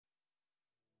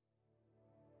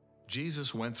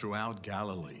Jesus went throughout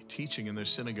Galilee, teaching in their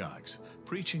synagogues,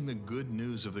 preaching the good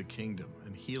news of the kingdom,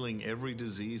 and healing every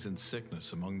disease and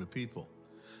sickness among the people.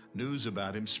 News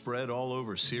about him spread all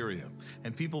over Syria,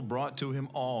 and people brought to him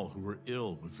all who were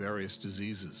ill with various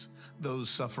diseases, those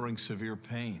suffering severe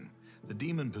pain, the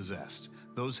demon-possessed,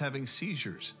 those having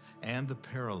seizures, and the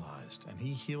paralyzed, and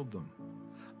he healed them.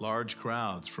 Large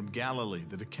crowds from Galilee,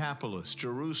 the Decapolis,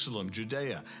 Jerusalem,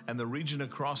 Judea, and the region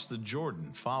across the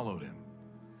Jordan followed him.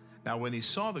 Now when he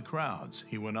saw the crowds,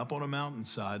 he went up on a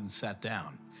mountainside and sat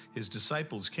down. His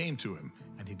disciples came to him,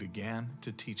 and he began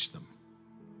to teach them.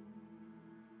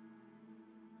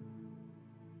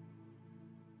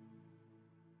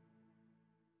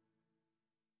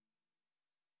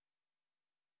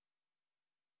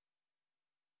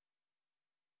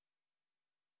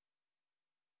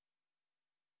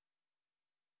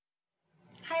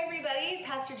 Hi everybody,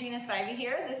 Pastor Gina Spivey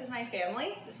here. This is my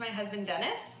family. This is my husband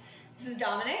Dennis. This is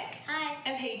Dominic. Hi.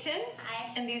 And Peyton.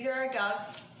 Hi. And these are our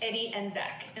dogs, Eddie and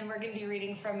Zach. And we're going to be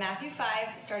reading from Matthew 5,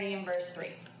 starting in verse 3.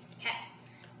 Okay.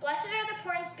 Blessed are the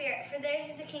poor in spirit, for theirs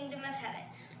is the kingdom of heaven.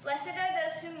 Blessed are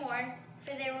those who mourn,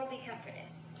 for they will be comforted.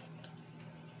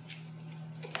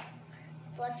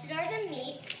 Blessed are the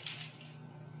meek,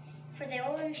 for they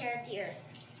will inherit the earth.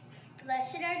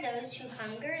 Blessed are those who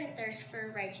hunger and thirst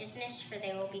for righteousness, for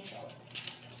they will be filled.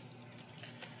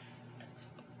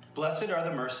 Blessed are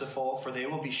the merciful, for they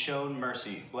will be shown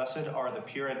mercy. Blessed are the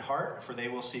pure in heart, for they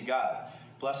will see God.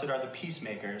 Blessed are the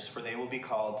peacemakers, for they will be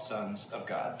called sons of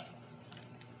God.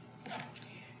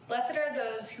 Blessed are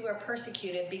those who are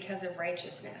persecuted because of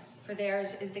righteousness, for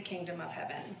theirs is the kingdom of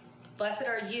heaven. Blessed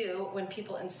are you when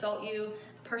people insult you,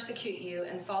 persecute you,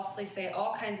 and falsely say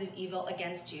all kinds of evil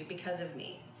against you because of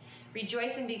me.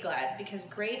 Rejoice and be glad, because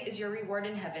great is your reward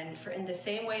in heaven, for in the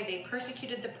same way they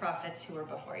persecuted the prophets who were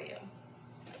before you.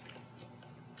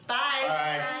 Bye.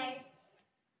 Bye.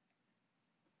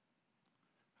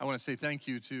 I want to say thank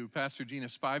you to Pastor Gina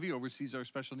Spivey, who oversees our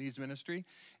special needs ministry,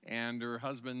 and her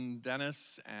husband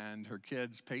Dennis, and her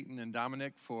kids Peyton and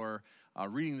Dominic for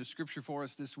reading the scripture for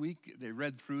us this week. They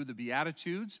read through the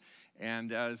Beatitudes,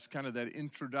 and as kind of that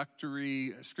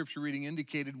introductory scripture reading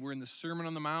indicated, we're in the Sermon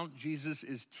on the Mount. Jesus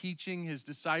is teaching his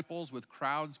disciples with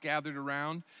crowds gathered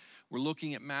around. We're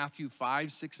looking at Matthew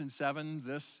 5, 6, and 7.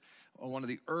 This one of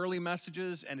the early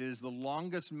messages, and it is the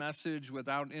longest message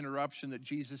without interruption that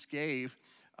Jesus gave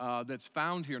that's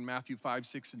found here in Matthew 5,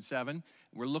 6, and 7.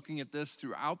 We're looking at this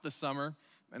throughout the summer,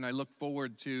 and I look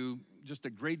forward to just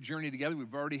a great journey together.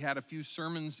 We've already had a few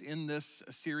sermons in this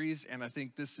series, and I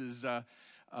think this is a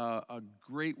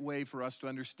great way for us to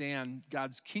understand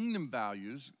God's kingdom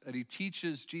values that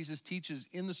Jesus teaches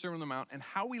in the Sermon on the Mount, and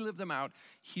how we live them out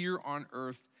here on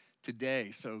earth today.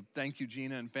 So thank you,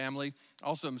 Gina and family.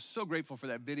 Also, I'm so grateful for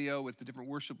that video with the different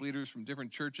worship leaders from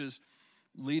different churches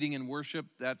leading in worship.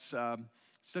 That's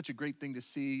such a great thing to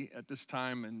see at this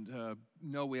time, and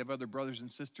know we have other brothers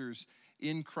and sisters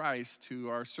in Christ who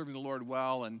are serving the Lord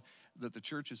well, and that the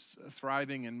church is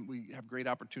thriving, and we have great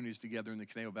opportunities together in the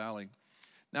Conejo Valley.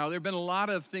 Now, there have been a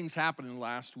lot of things happening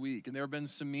last week, and there have been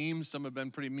some memes. Some have been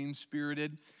pretty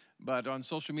mean-spirited, but on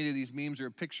social media, these memes are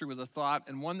a picture with a thought,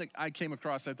 and one that I came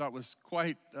across I thought was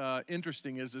quite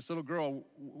interesting is this little girl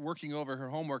working over her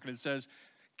homework, and it says,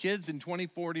 "Kids in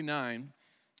 2049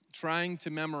 trying to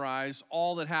memorize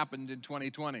all that happened in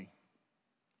 2020.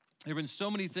 There have been so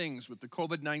many things with the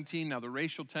COVID-19, now the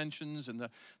racial tensions and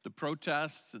the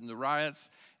protests and the riots,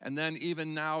 and then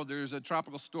even now there's a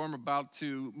tropical storm about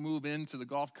to move into the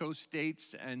Gulf Coast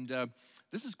states, and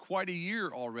this is quite a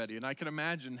year already, and I can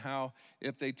imagine how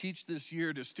if they teach this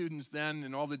year to students then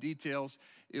and all the details,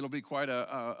 it'll be quite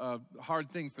a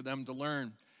hard thing for them to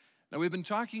learn. Now, we've been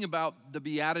talking about the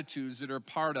Beatitudes that are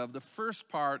part of the first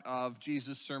part of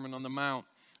Jesus' Sermon on the Mount.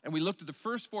 And we looked at the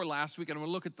first 4 last week, and we'll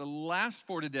look at the last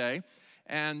 4 today.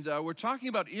 And we're talking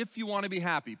about if you want to be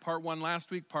happy. Part 1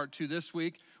 last week, part 2 this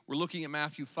week. We're looking at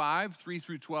Matthew 5, 3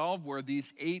 through 12, where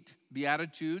these 8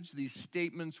 Beatitudes, these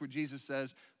statements where Jesus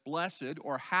says, blessed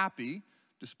or happy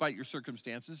despite your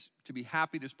circumstances, to be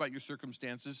happy despite your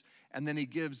circumstances. And then he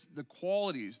gives the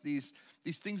qualities, these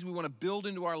things we want to build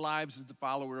into our lives as the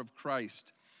follower of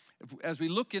Christ. As we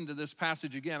look into this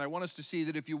passage again, I want us to see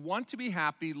that if you want to be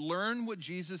happy, learn what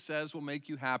Jesus says will make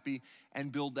you happy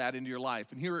and build that into your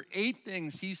life. And here are 8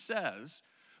 things he says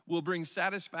will bring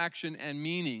satisfaction and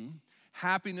meaning,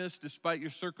 happiness despite your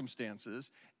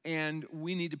circumstances, and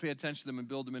we need to pay attention to them and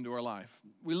build them into our life.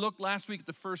 We looked last week at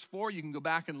the first 4. You can go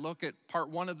back and look at part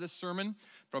 1 of this sermon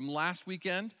from last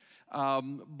weekend.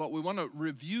 But we want to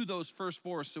review those first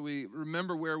 4 so we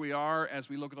remember where we are as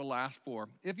we look at the last 4.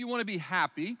 If you want to be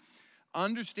happy,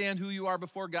 understand who you are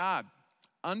before God.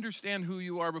 Understand who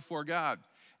you are before God.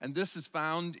 And this is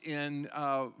found in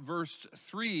verse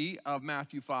 3 of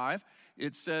Matthew 5.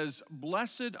 It says,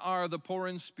 "Blessed are the poor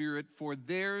in spirit, for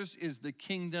theirs is the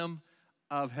kingdom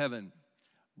of heaven."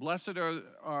 Blessed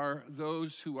are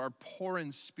those who are poor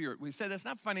in spirit. We say that's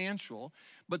not financial,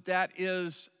 but that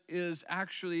is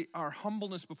actually our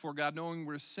humbleness before God, knowing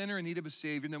we're a sinner in need of a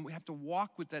Savior, and then we have to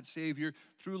walk with that Savior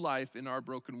through life in our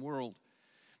broken world.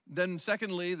 Then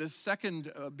secondly, the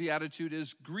second beatitude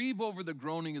is grieve over the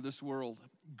groaning of this world.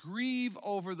 Grieve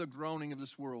over the groaning of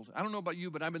this world. I don't know about you,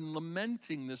 but I've been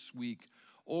lamenting this week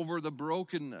over the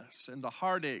brokenness and the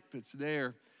heartache that's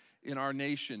there in our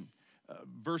nation.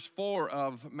 Verse 4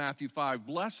 of Matthew 5,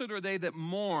 "Blessed are they that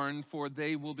mourn, for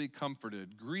they will be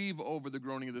comforted." Grieve over the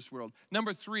groaning of this world.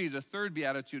 Number 3, the third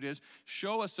beatitude is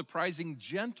show a surprising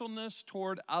gentleness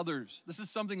toward others. This is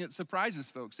something that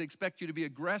surprises folks. They expect you to be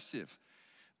aggressive,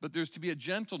 but there's to be a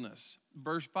gentleness.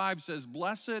 Verse 5 says,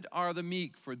 "Blessed are the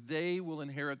meek, for they will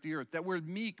inherit the earth." That word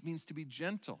meek means to be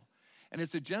gentle. And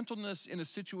it's a gentleness in a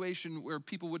situation where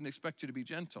people wouldn't expect you to be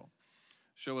gentle.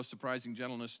 Show a surprising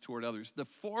gentleness toward others. The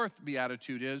fourth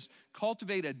beatitude is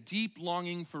cultivate a deep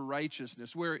longing for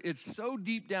righteousness, where it's so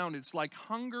deep down, it's like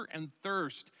hunger and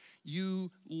thirst.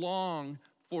 You long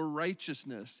for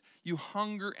righteousness. You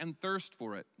hunger and thirst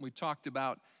for it. We talked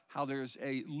about how there's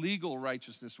a legal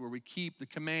righteousness where we keep the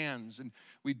commands and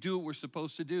we do what we're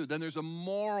supposed to do. Then there's a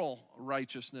moral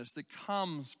righteousness that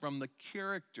comes from the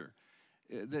character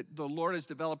that the Lord is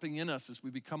developing in us as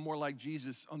we become more like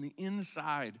Jesus on the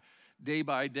inside day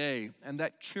by day. And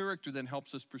that character then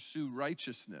helps us pursue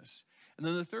righteousness. And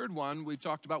then the third one we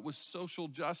talked about was social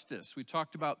justice. We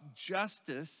talked about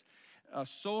justice,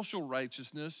 social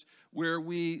righteousness, where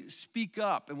we speak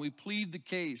up and we plead the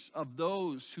case of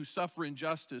those who suffer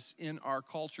injustice in our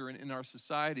culture and in our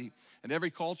society. In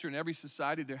every culture and every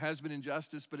society, there has been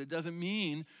injustice, but it doesn't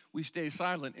mean we stay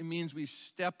silent. It means we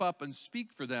step up and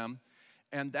speak for them.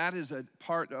 And that is a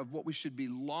part of what we should be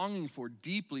longing for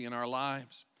deeply in our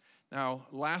lives. Now,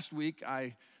 last week,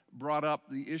 I brought up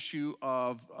the issue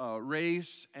of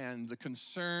race and the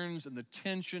concerns and the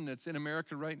tension that's in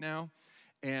America right now.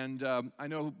 And I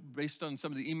know based on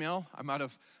some of the email, I might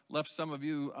have left some of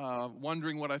you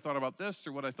wondering what I thought about this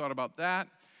or what I thought about that.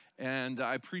 And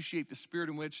I appreciate the spirit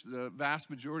in which the vast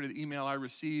majority of the email I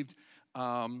received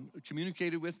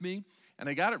communicated with me. And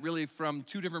I got it really from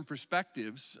two different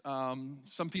perspectives.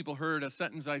 Some people heard a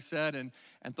sentence I said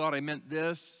and thought I meant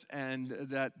this, and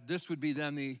that this would be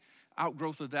then the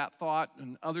outgrowth of that thought.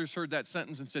 And others heard that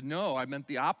sentence and said, no, I meant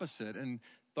the opposite, and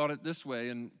thought it this way.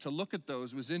 And to look at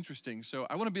those was interesting. So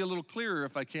I want to be a little clearer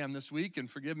if I can this week, and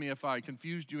forgive me if I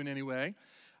confused you in any way.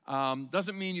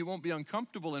 Doesn't mean you won't be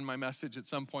uncomfortable in my message at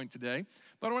some point today,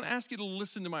 but I want to ask you to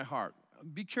listen to my heart.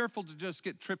 Be careful to just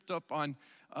get tripped up on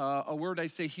a word I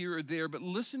say here or there, but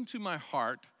listen to my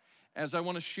heart as I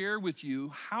want to share with you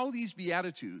how these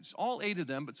Beatitudes, all 8 of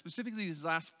them, but specifically these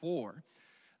last 4,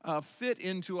 fit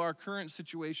into our current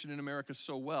situation in America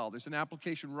so well. There's an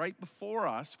application right before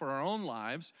us for our own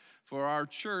lives, for our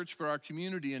church, for our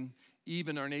community, and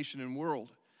even our nation and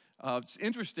world. It's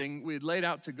interesting, we had laid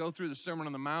out to go through the Sermon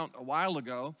on the Mount a while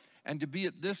ago, and to be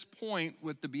at this point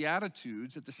with the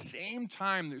Beatitudes, at the same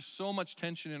time there's so much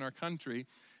tension in our country,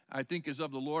 I think is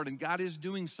of the Lord, and God is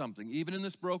doing something, even in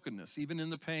this brokenness, even in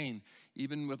the pain,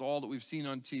 even with all that we've seen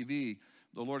on TV.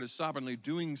 The Lord is sovereignly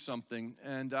doing something,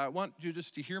 and I want you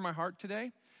just to hear my heart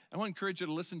today. I want to encourage you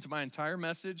to listen to my entire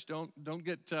message. Don't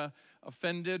get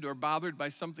offended or bothered by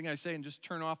something I say and just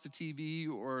turn off the TV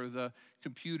or the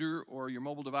computer or your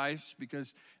mobile device,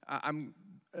 because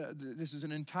this is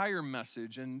an entire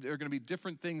message, and there are going to be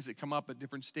different things that come up at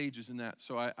different stages in that,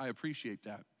 so I appreciate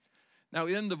that. Now,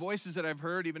 in the voices that I've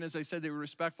heard, even as I said, they were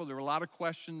respectful. There were a lot of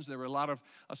questions. There were a lot of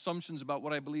assumptions about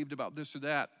what I believed about this or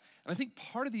that. And I think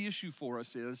part of the issue for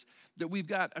us is that we've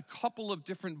got a couple of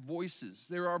different voices.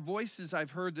 There are voices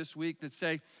I've heard this week that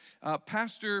say,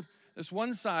 Pastor, this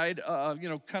one side,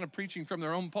 kind of preaching from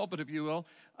their own pulpit, if you will,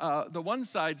 the one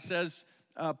side says,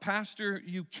 Pastor,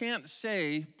 you can't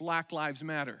say Black Lives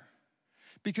Matter.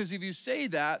 Because if you say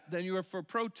that, then you are for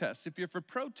protests. If you're for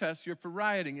protests, you're for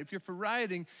rioting. If you're for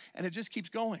rioting, and it just keeps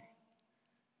going.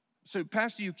 So,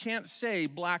 Pastor, you can't say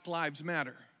Black Lives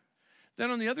Matter. Then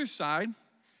on the other side,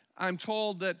 I'm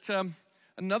told that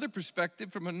another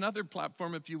perspective from another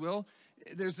platform, if you will,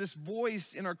 there's this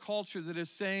voice in our culture that is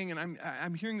saying, and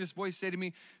I'm hearing this voice say to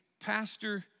me,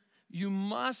 Pastor, you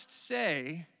must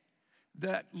say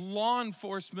that law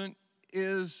enforcement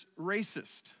is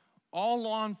racist. All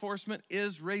law enforcement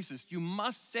is racist. You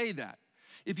must say that.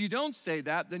 If you don't say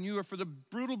that, then you are for the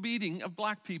brutal beating of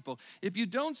black people. If you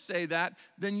don't say that,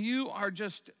 then you are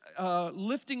just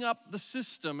lifting up the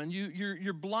system, and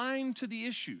you're blind to the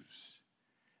issues.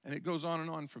 And it goes on and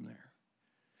on from there.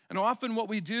 And often what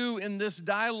we do in this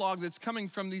dialogue that's coming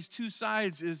from these two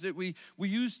sides is that we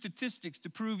use statistics to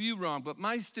prove you wrong, but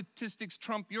my statistics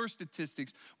trump your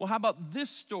statistics. Well, how about this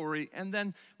story? And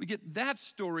then we get that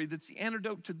story that's the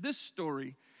antidote to this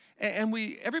story. And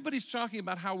everybody's talking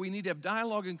about how we need to have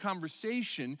dialogue and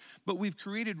conversation, but we've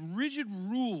created rigid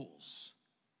rules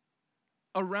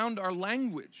around our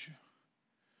language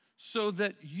so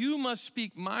that you must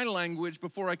speak my language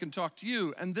before I can talk to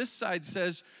you. And this side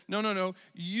says, no,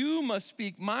 you must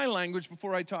speak my language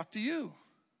before I talk to you.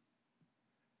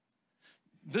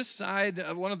 This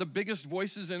side, one of the biggest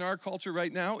voices in our culture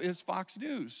right now is Fox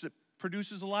News. It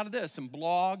produces a lot of this, and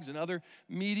blogs and other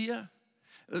media.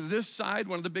 This side,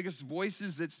 one of the biggest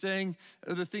voices that's saying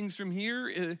the things from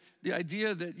here, the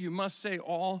idea that you must say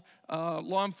all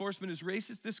law enforcement is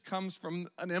racist, this comes from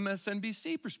an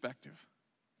MSNBC perspective.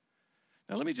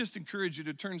 Now, let me just encourage you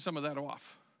to turn some of that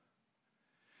off,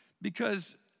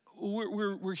 because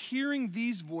we're hearing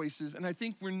these voices, and I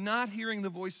think we're not hearing the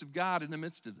voice of God in the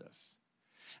midst of this.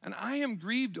 And I am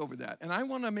grieved over that, and I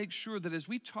want to make sure that as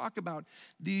we talk about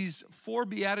these 4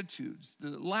 Beatitudes, the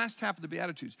last half of the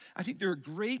Beatitudes, I think there are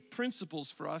great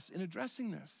principles for us in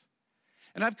addressing this.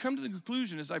 And I've come to the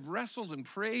conclusion as I've wrestled and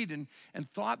prayed and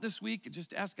thought this week and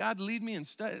just asked God to lead me and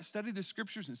study the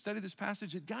scriptures and study this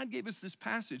passage, that God gave us this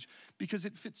passage because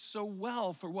it fits so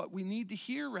well for what we need to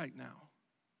hear right now.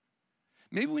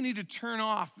 Maybe we need to turn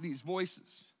off these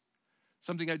voices.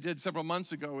 Something I did several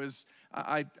months ago is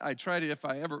I try to,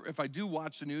 if I do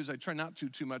watch the news, I try not to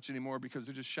too much anymore because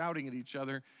they're just shouting at each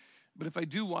other. But if I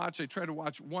do watch, I try to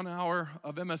watch 1 hour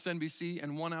of MSNBC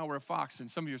and 1 hour of Fox.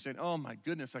 And some of you are saying, oh my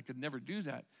goodness, I could never do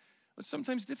that. It's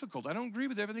sometimes difficult. I don't agree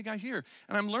with everything I hear.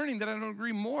 And I'm learning that I don't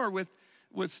agree more with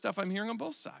stuff I'm hearing on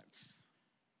both sides.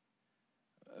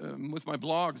 With my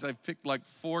blogs, I've picked like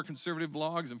 4 conservative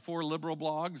blogs and 4 liberal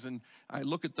blogs, and I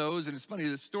look at those, and it's funny,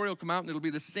 the story will come out and it'll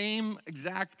be the same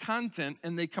exact content,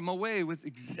 and they come away with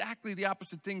exactly the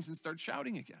opposite things and start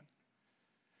shouting again.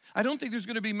 I don't think there's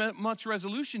going to be much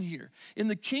resolution here. In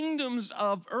the kingdoms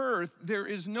of earth, there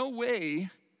is no way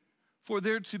for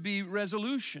there to be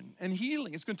resolution and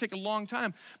healing. It's going to take a long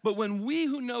time. But when we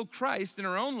who know Christ in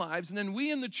our own lives, and then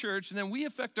we in the church, and then we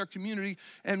affect our community,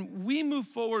 and we move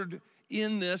forward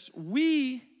in this,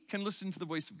 we can listen to the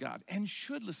voice of God and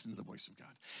should listen to the voice of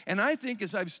God. And I think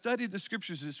as I've studied the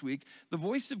scriptures this week, the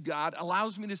voice of God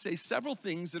allows me to say several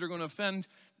things that are going to offend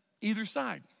either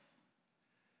side.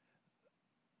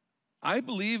 I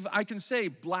believe I can say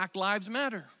Black Lives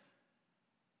Matter.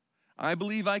 I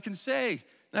believe I can say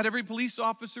not every police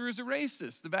officer is a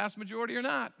racist. The vast majority are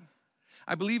not.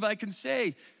 I believe I can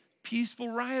say peaceful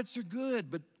riots are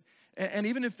good, and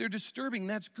even if they're disturbing,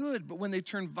 that's good. But when they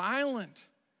turn violent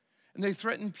and they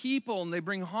threaten people and they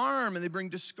bring harm and they bring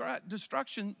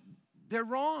destruction, they're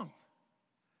wrong.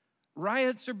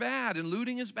 Riots are bad and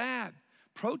looting is bad.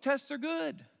 Protests are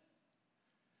good.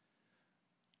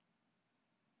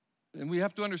 And we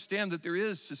have to understand that there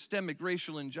is systemic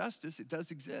racial injustice. It does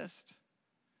exist.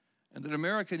 And that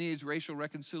America needs racial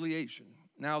reconciliation.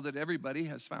 Now that everybody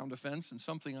has found offense in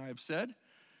something I have said,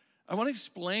 I want to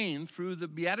explain through the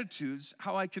Beatitudes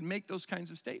how I can make those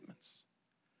kinds of statements.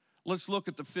 Let's look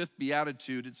at the 5th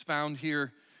Beatitude. It's found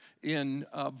here in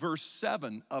verse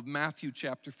 7 of Matthew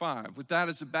chapter 5. With that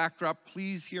as a backdrop,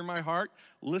 please hear my heart.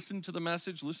 Listen to the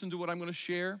message. Listen to what I'm going to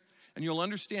share. And you'll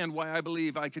understand why I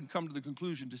believe I can come to the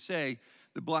conclusion to say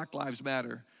that Black Lives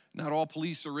Matter. Not all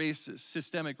police are racist.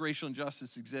 Systemic racial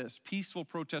injustice exists. Peaceful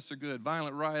protests are good.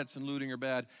 Violent riots and looting are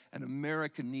bad. And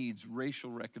America needs racial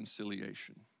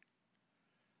reconciliation.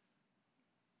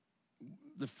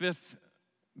 The 5th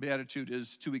Beatitude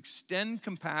is to extend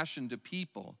compassion to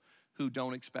people who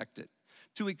don't expect it.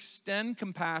 To extend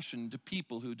compassion to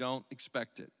people who don't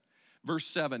expect it. Verse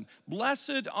 7,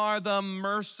 blessed are the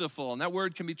merciful. And that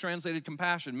word can be translated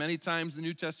compassion. Many times in the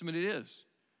New Testament it is.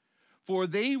 For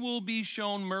they will be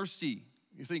shown mercy.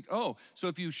 You think, oh, so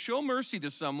if you show mercy to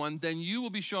someone, then you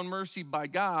will be shown mercy by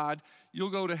God.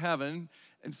 You'll go to heaven.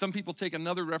 And some people take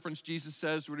another reference Jesus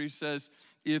says, where he says,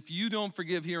 if you don't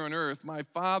forgive here on earth, my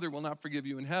Father will not forgive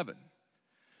you in heaven.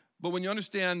 But when you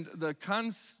understand the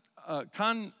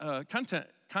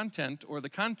content or the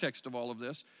context of all of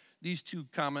this, these 2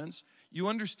 comments, you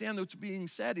understand what's being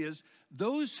said is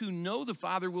those who know the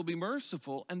Father will be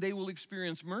merciful and they will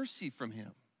experience mercy from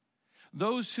him.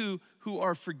 Those who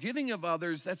are forgiving of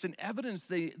others, that's an evidence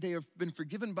they have been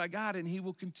forgiven by God, and he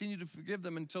will continue to forgive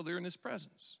them until they're in his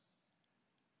presence.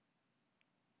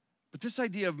 But this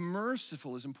idea of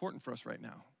merciful is important for us right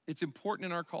now. It's important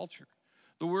in our culture.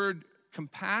 The word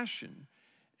compassion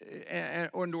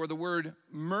or the word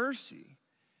mercy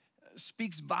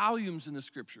speaks volumes in the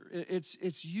scripture.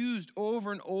 It's used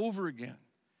over and over again.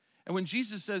 And when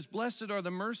Jesus says, blessed are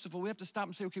the merciful, we have to stop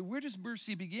and say, okay, where does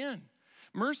mercy begin?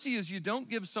 Mercy is you don't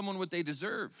give someone what they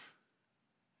deserve.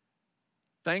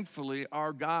 Thankfully,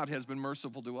 our God has been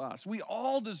merciful to us. We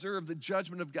all deserve the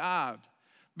judgment of God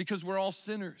because we're all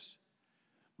sinners.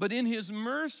 But in his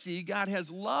mercy, God has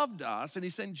loved us, and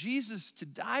he sent Jesus to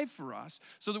die for us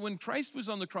so that when Christ was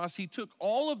on the cross, he took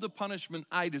all of the punishment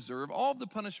I deserve, all of the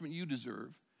punishment you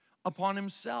deserve, upon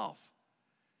himself.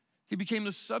 He became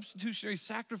the substitutionary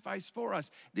sacrifice for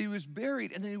us. That he was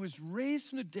buried, and then he was raised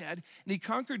from the dead, and he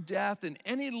conquered death and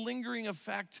any lingering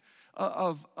effect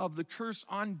of the curse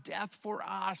on death for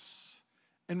us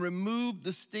and removed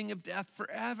the sting of death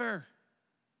forever.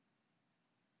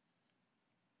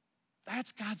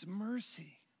 That's God's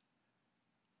mercy.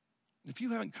 If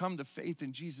you haven't come to faith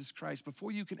in Jesus Christ,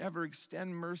 before you can ever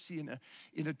extend mercy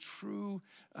in a true,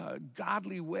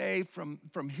 godly way from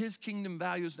his kingdom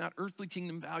values, not earthly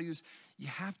kingdom values, you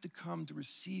have to come to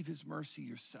receive his mercy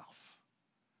yourself.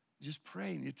 Just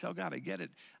pray and you tell God, I get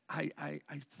it. I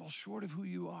fall short of who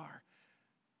you are.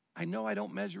 I know I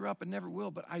don't measure up and never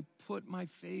will, but I put my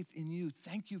faith in you.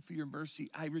 Thank you for your mercy.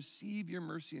 I receive your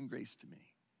mercy and grace to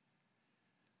me.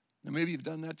 Now, maybe you've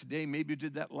done that today. Maybe you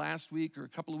did that last week or a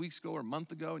couple of weeks ago or a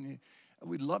month ago, and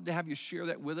we'd love to have you share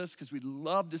that with us because we'd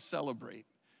love to celebrate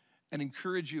and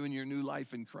encourage you in your new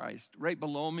life in Christ. Right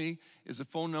below me is a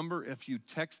phone number. If you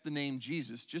text the name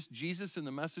Jesus, just Jesus in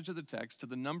the message of the text to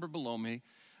the number below me,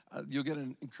 you'll get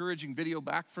an encouraging video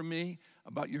back from me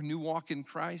about your new walk in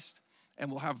Christ.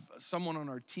 And we'll have someone on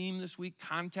our team this week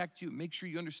contact you, make sure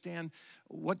you understand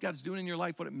what God's doing in your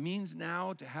life, what it means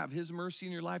now to have his mercy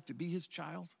in your life, to be his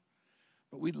child.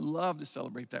 But we'd love to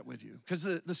celebrate that with you because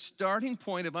the starting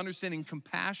point of understanding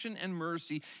compassion and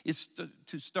mercy is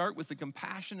to start with the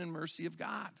compassion and mercy of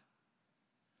God.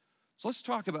 So let's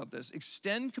talk about this.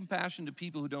 Extend compassion to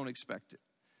people who don't expect it.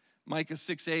 Micah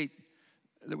 6:8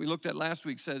 that we looked at last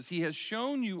week says, he has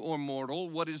shown you, O mortal,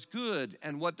 what is good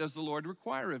and what does the Lord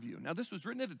require of you. Now this was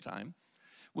written at a time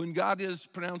when God is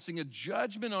pronouncing a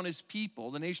judgment on his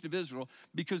people, the nation of Israel,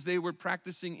 because they were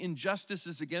practicing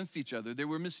injustices against each other. They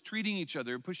were mistreating each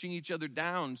other, pushing each other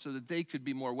down so that they could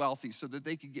be more wealthy, so that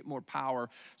they could get more power,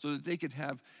 so that they could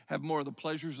have more of the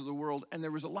pleasures of the world. And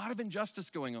there was a lot of injustice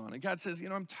going on. And God says,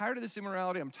 I'm tired of this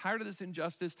immorality. I'm tired of this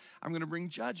injustice. I'm going to bring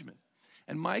judgment.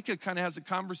 And Micah kind of has a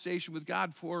conversation with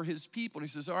God for his people. And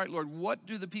he says, all right, Lord, what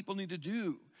do the people need to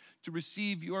do to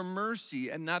receive your mercy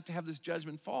and not to have this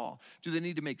judgment fall? Do they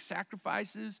need to make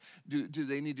sacrifices? Do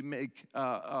they need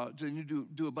to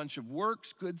do a bunch of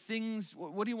works, good things?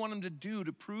 What do you want them to do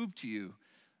to prove to you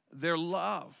their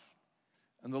love?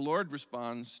 And the Lord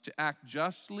responds, to act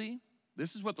justly.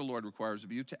 This is what the Lord requires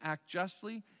of you, to act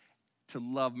justly, to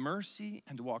love mercy,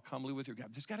 and to walk humbly with your God.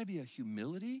 There's got to be a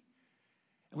humility.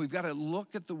 And we've got to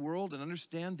look at the world and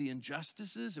understand the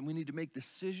injustices, and we need to make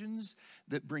decisions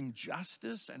that bring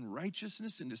justice and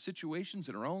righteousness into situations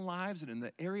in our own lives and in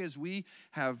the areas we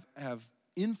have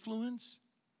influence.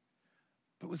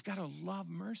 But we've got to love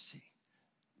mercy.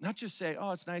 Not just say,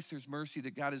 oh, it's nice there's mercy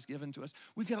that God has given to us.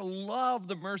 We've got to love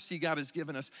the mercy God has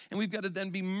given us, and we've got to then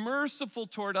be merciful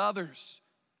toward others.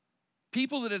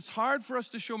 People that it's hard for us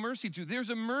to show mercy to. There's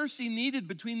a mercy needed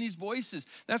between these voices.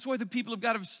 That's why the people have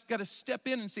got to step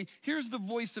in and say, here's the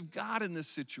voice of God in this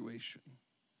situation.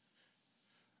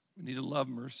 We need to love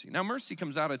mercy. Now, mercy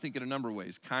comes out, I think, in a number of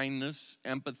ways. Kindness,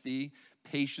 empathy,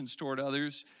 patience toward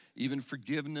others, even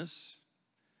forgiveness.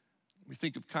 We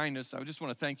think of kindness. I just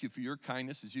want to thank you for your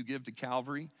kindness as you give to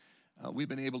Calvary. We've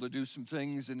been able to do some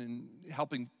things in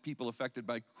helping people affected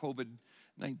by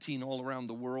COVID-19 all around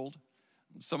the world.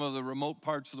 Some of the remote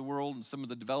parts of the world and some of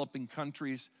the developing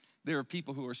countries, there are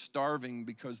people who are starving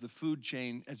because the food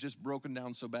chain has just broken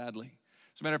down so badly.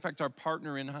 As a matter of fact, our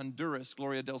partner in Honduras,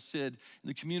 Gloria del Cid, in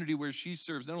the community where she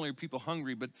serves, not only are people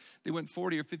hungry, but they went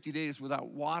 40 or 50 days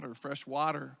without water, fresh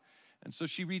water. And so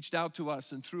she reached out to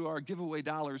us, and through our giveaway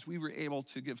dollars, we were able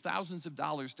to give thousands of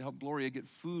dollars to help Gloria get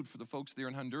food for the folks there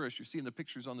in Honduras. You're seeing the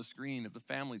pictures on the screen of the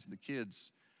families and the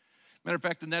kids. Matter of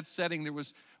fact, in that setting, there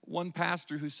was one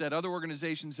pastor who said other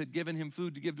organizations had given him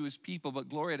food to give to his people, but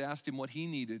Gloria had asked him what he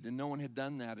needed, and no one had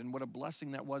done that, and what a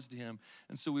blessing that was to him.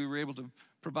 And so we were able to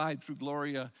provide through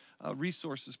Gloria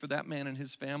resources for that man and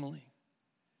his family.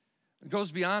 It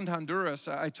goes beyond Honduras.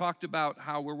 I talked about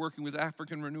how we're working with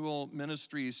African Renewal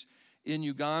Ministries in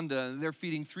Uganda. They're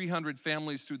feeding 300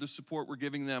 families through the support we're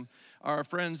giving them. Our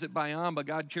friends at Bayamba,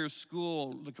 God Cares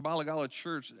School, the Kabalagala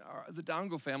Church, the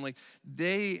Dongo family,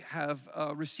 they have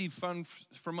received funds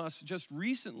from us just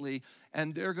recently,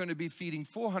 and they're going to be feeding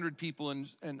 400 people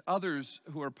and others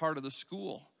who are part of the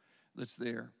school that's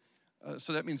there.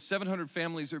 So that means 700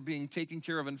 families are being taken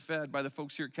care of and fed by the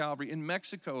folks here at Calvary. In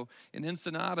Mexico, in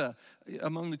Ensenada,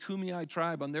 among the Kumeyaay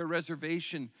tribe on their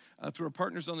reservation, through our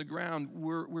partners on the ground,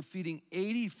 we're feeding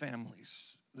 80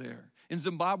 families there. In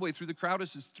Zimbabwe, through the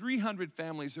Crowdises, 300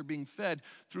 families are being fed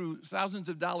through thousands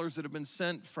of dollars that have been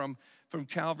sent from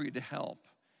Calvary to help.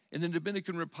 In the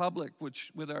Dominican Republic,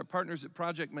 which with our partners at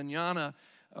Project Mañana,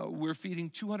 we're feeding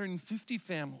 250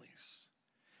 families.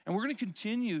 And we're going to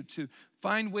continue to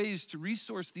find ways to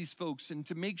resource these folks and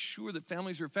to make sure that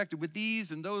families are affected. With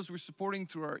these and those we're supporting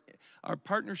through our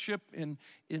partnership in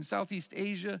Southeast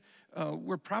Asia,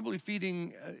 we're probably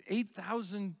feeding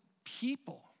 8,000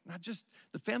 people, not just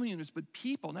the family units, but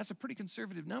people, and that's a pretty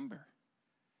conservative number.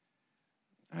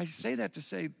 I say that to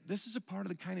say this is a part of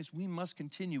the kindness we must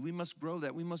continue. We must grow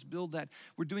that. We must build that.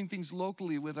 We're doing things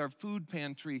locally with our food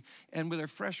pantry and with our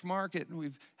fresh market. And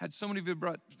we've had so many of you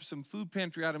brought some food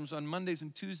pantry items on Mondays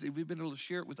and Tuesdays. We've been able to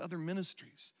share it with other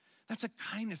ministries. That's a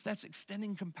kindness. That's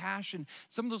extending compassion.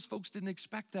 Some of those folks didn't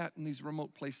expect that in these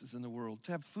remote places in the world,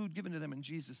 to have food given to them in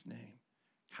Jesus' name.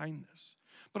 Kindness.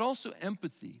 But also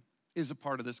empathy is a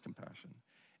part of this compassion.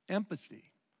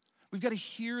 Empathy. We've got to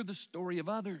hear the story of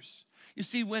others. You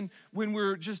see, when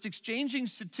we're just exchanging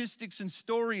statistics and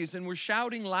stories and we're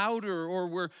shouting louder or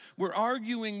we're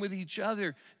arguing with each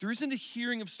other, there isn't a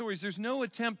hearing of stories. There's no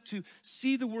attempt to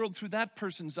see the world through that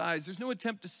person's eyes. There's no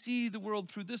attempt to see the world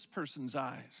through this person's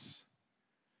eyes.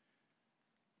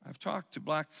 I've talked to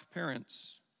black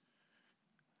parents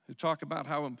who talk about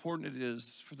how important it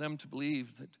is for them to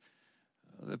believe that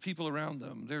the people around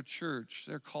them, their church,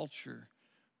 their culture,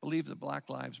 believe that black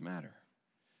lives matter.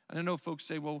 And I know folks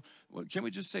say, well, can we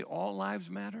just say all lives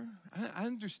matter? I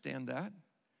understand that.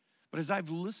 But as I've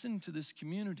listened to this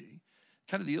community,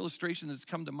 kind of the illustration that's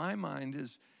come to my mind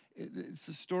is it's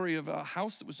the story of a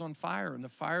house that was on fire, and the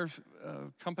fire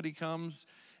company comes,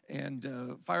 and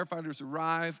firefighters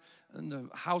arrive, and the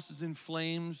house is in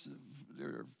flames. There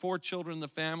are 4 children in the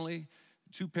family.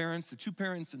 The two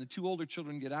parents and the 2 older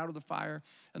children get out of the fire.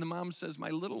 And the mom says, my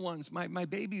little ones, my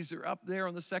babies are up there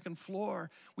on the 2nd floor.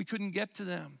 We couldn't get to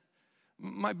them.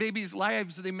 My babies'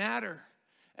 lives, they matter.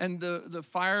 And the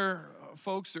fire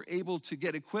folks are able to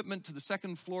get equipment to the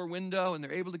 2nd floor window, and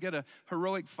they're able to get a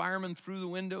heroic fireman through the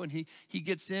window, and he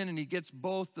gets in and he gets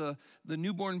both the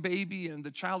newborn baby and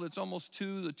the child that's almost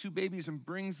 2, the 2 babies, and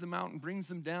brings them out and brings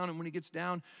them down. And when he gets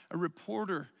down, a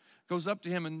reporter goes up to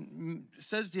him and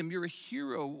says to him, you're a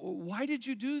hero. Why did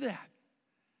you do that?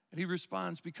 And he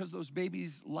responds, because those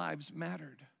babies' lives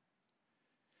mattered.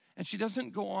 And she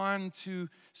doesn't go on to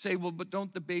say, well, but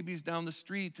don't the babies down the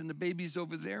street and the babies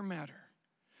over there matter?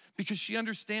 Because she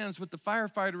understands what the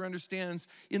firefighter understands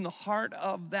in the heart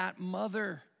of that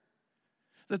mother,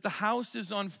 that the house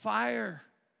is on fire.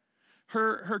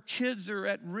 Her kids are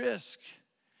at risk.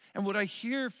 And what I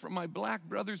hear from my black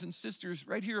brothers and sisters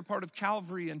right here, a part of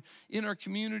Calvary and in our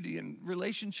community and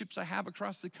relationships I have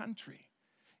across the country,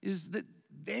 is that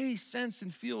they sense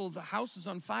and feel the house is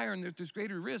on fire and that there's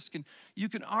greater risk. And you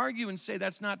can argue and say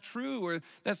that's not true or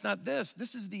that's not this.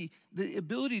 This is the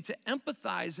ability to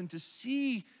empathize and to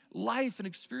see life and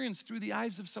experience through the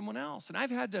eyes of someone else. And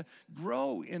I've had to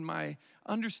grow in my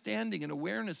understanding and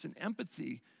awareness and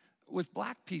empathy with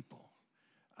black people.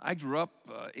 I grew up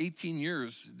 18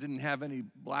 years, didn't have any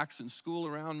blacks in school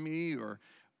around me or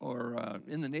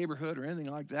in the neighborhood or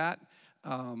anything like that.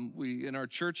 We, in our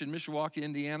church in Mishawaka,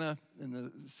 Indiana, in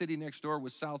the city next door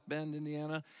was South Bend,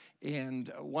 Indiana,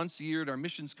 and once a year at our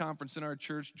missions conference in our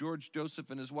church, George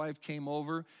Joseph and his wife came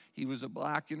over. He was a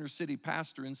black inner city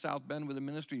pastor in South Bend with a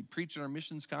ministry. He'd preach at our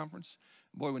missions conference.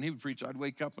 Boy, when he would preach, I'd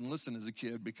wake up and listen as a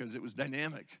kid because it was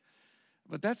dynamic.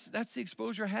 But that's the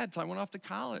exposure I had till I went off to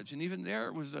college. And even there,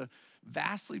 it was a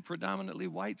vastly, predominantly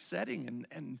white setting.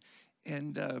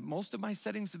 And most of my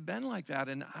settings have been like that.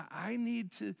 And I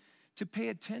need to pay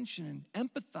attention and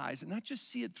empathize and not just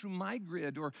see it through my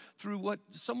grid or through what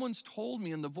someone's told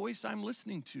me and the voice I'm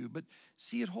listening to, but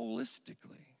see it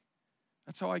holistically.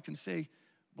 That's how I can say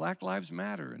Black Lives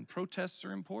Matter and protests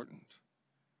are important.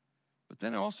 But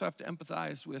then I also have to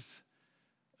empathize with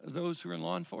those who are in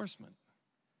law enforcement.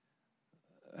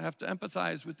 I have to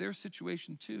empathize with their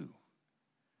situation too.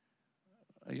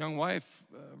 A young wife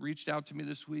reached out to me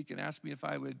this week and asked me if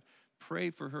I would pray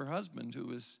for her husband who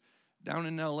was down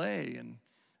in LA, and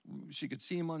she could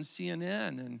see him on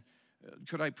CNN, and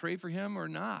Could I pray for him or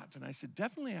not? And I said,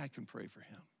 definitely I can pray for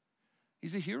him.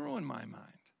 He's a hero in my mind.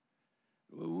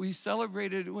 We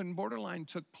celebrated when Borderline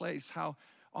took place, how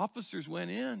officers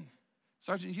went in.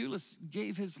 Sergeant Hewlett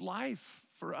gave his life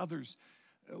for others.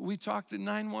 We talked in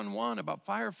 911 about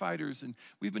firefighters, and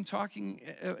we've been talking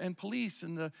and police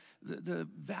and the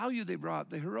value they brought,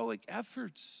 the heroic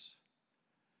efforts.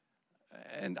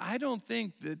 And I don't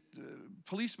think that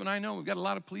policemen I know, we've got a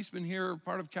lot of policemen here,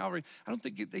 part of Calvary, I don't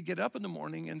think they get up in the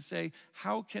morning and say,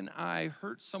 how can I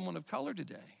hurt someone of color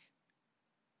today?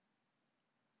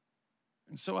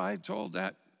 And so I told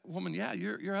that woman, yeah,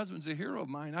 your husband's a hero of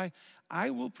mine. I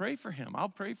will pray for him. I'll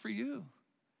pray for you.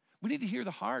 We need to hear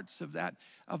the hearts of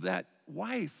that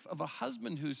wife, of a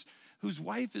husband whose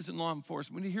wife is in law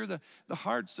enforcement. We need to hear the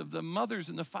hearts of the mothers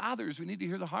and the fathers. We need to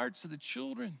hear the hearts of the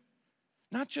children.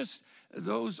 Not just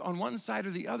those on one side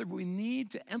or the other, but we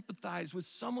need to empathize with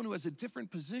someone who has a different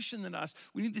position than us.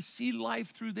 We need to see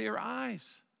life through their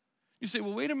eyes. You say,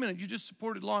 well, wait a minute, you just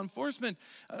supported law enforcement.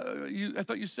 I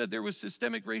thought you said there was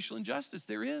systemic racial injustice.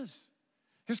 There is.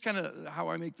 Here's kind of how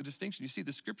I make the distinction. You see,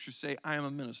 the scriptures say, I am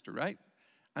a minister, right?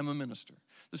 I'm a minister.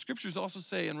 The scriptures also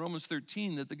say in Romans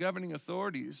 13 that the governing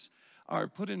authorities are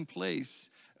put in place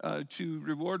to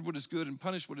reward what is good and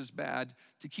punish what is bad,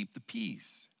 to keep the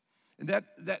peace. And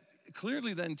that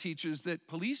clearly then teaches that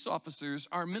police officers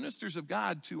are ministers of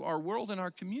God to our world and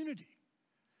our community.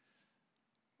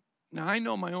 Now, I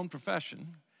know my own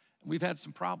profession, and we've had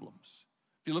some problems.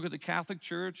 If you look at the Catholic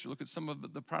Church, you look at some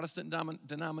of the Protestant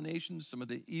denominations, some of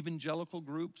the evangelical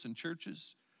groups and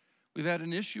churches, we've had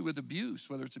an issue with abuse,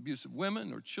 whether it's abuse of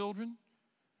women or children.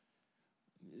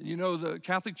 You know, the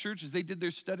Catholic Church, as they did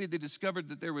their study, they discovered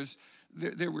that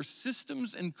there were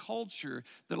systems and culture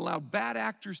that allowed bad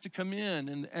actors to come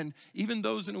in and even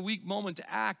those in a weak moment to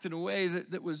act in a way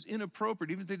that was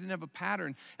inappropriate, even if they didn't have a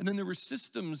pattern. And then there were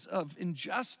systems of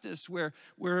injustice where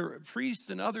priests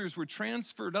and others were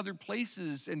transferred other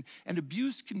places and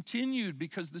abuse continued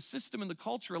because the system and the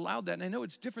culture allowed that. And I know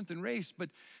it's different than race,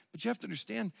 but you have to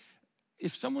understand,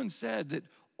 if someone said that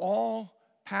all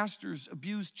pastors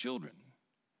abuse children,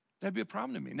 that'd be a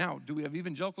problem to me. Now, do we have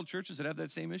evangelical churches that have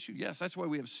that same issue? Yes, that's why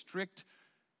we have strict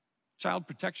child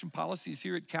protection policies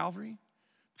here at Calvary,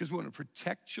 because we want to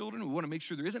protect children. We want to make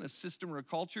sure there isn't a system or a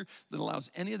culture that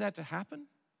allows any of that to happen.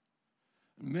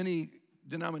 Many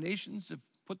denominations have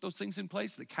put those things in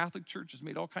place. The Catholic Church has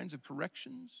made all kinds of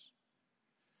corrections.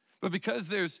 But because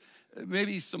there's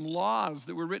maybe some laws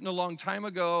that were written a long time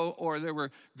ago, or there were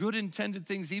good intended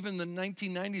things, even in the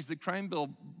 1990s, the crime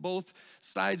bill, both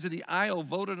sides of the aisle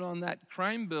voted on that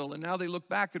crime bill, and now they look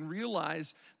back and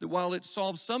realize that while it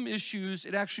solved some issues,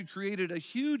 it actually created a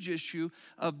huge issue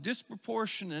of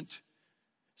disproportionate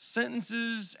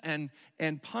sentences and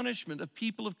punishment of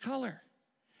people of color.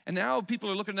 And now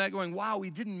people are looking at that going, wow, we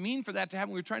didn't mean for that to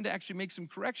happen. We were trying to actually make some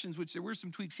corrections, which there were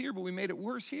some tweaks here, but we made it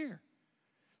worse here.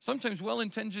 Sometimes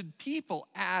well-intentioned people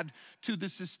add to the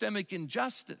systemic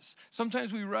injustice.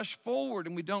 Sometimes we rush forward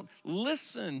and we don't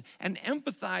listen and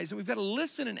empathize, and we've got to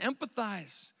listen and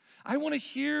empathize. I want to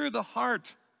hear the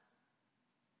heart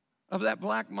of that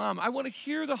black mom. I want to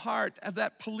hear the heart of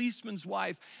that policeman's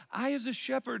wife. I, as a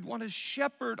shepherd, want to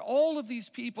shepherd all of these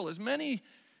people, as many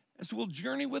as will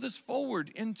journey with us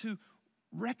forward into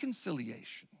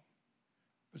reconciliation.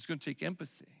 But it's going to take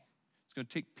empathy. It's going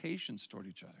to take patience toward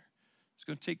each other. It's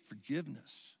going to take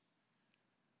forgiveness.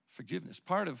 Forgiveness.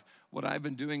 Part of what I've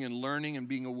been doing and learning and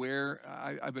being aware,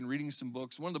 I've been reading some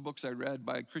books. One of the books I read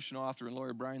by a Christian author and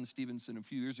lawyer, Brian Stevenson, a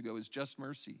few years ago is Just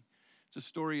Mercy. It's a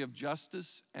story of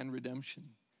justice and redemption.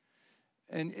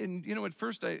 And you know, at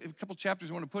first, a couple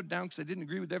chapters I want to put down because I didn't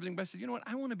agree with everything, but I said, you know what,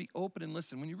 I want to be open and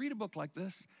listen. When you read a book like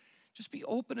this, just be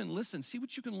open and listen. See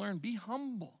what you can learn. Be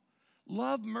humble.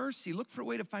 Love mercy. Look for a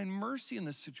way to find mercy in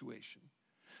this situation.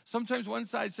 Sometimes one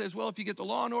side says, well, if you get the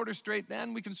law and order straight,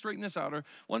 then we can straighten this out. Or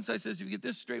one side says, if you get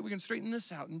this straight, we can straighten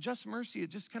this out. And Just Mercy,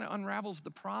 it just kind of unravels the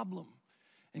problem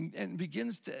and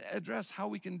begins to address how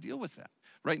we can deal with that.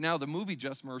 Right now, the movie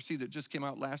Just Mercy that just came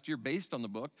out last year based on the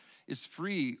book is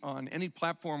free on any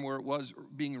platform where it was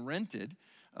being rented,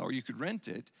 or you could rent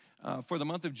it. For the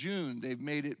month of June, they've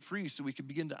made it free so we can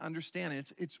begin to understand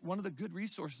it. It's one of the good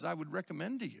resources I would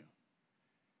recommend to you.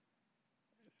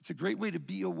 It's a great way to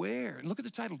be aware. And look at the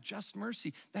title, Just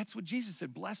Mercy. That's what Jesus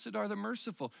said. Blessed are the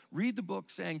merciful. Read the book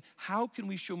saying, how can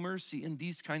we show mercy in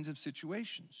these kinds of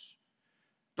situations?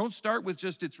 Don't start with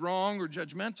just it's wrong or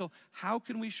judgmental. How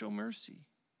can we show mercy?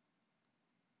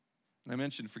 And I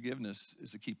mentioned forgiveness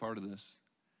is a key part of this.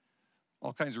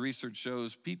 All kinds of research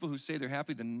shows people who say they're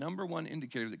happy, the number one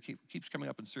indicator that keeps coming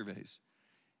up in surveys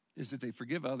is that they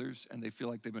forgive others and they feel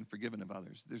like they've been forgiven of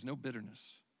others. There's no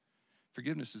bitterness.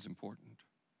 Forgiveness is important.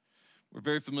 We're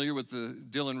very familiar with the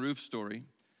Dylan Roof story.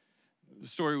 The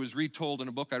story was retold in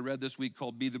a book I read this week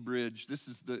called Be the Bridge.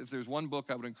 If there's one book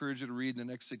I would encourage you to read in the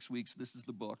next 6 weeks, this is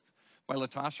the book by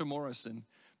Latasha Morrison,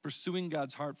 Pursuing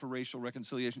God's Heart for Racial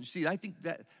Reconciliation. See, I think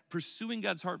that pursuing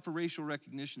God's heart for racial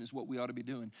recognition is what we ought to be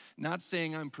doing. Not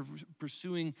saying I'm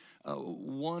pursuing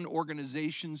one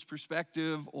organization's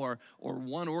perspective or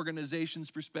one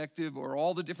organization's perspective or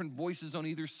all the different voices on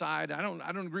either side. I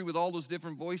don't agree with all those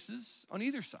different voices on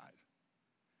either side.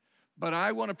 But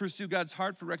I want to pursue God's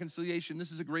heart for reconciliation.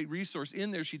 This is a great resource.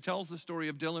 In there, she tells the story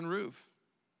of Dylan Roof.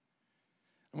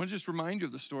 I want to just remind you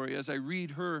of the story as I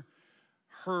read her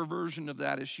version of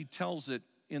that as she tells it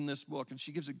in this book. And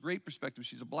she gives a great perspective.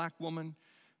 She's a black woman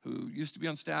who used to be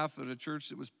on staff at a church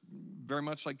that was very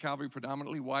much like Calvary,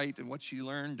 predominantly white, and what she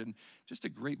learned, and just a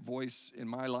great voice in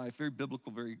my life, very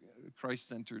biblical, very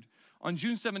Christ-centered. On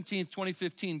June 17th,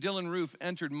 2015, Dylan Roof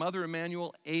entered Mother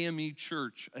Emanuel AME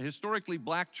Church, a historically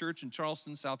black church in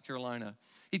Charleston, South Carolina.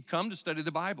 He'd come to study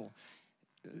the Bible,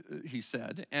 he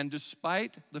said, and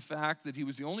despite the fact that he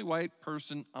was the only white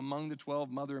person among the 12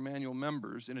 Mother Emanuel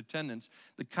members in attendance,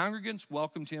 the congregants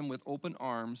welcomed him with open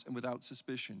arms and without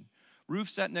suspicion. Roof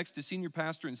sat next to senior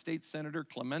pastor and state senator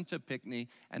Clementa Pinckney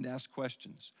and asked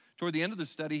questions. Toward the end of the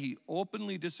study, he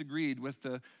openly disagreed with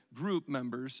the group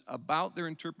members about their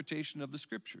interpretation of the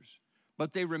scriptures,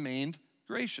 but they remained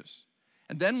gracious.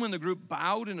 And then when the group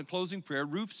bowed in a closing prayer,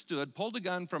 Roof stood, pulled a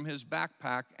gun from his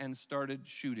backpack, and started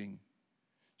shooting.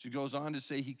 She goes on to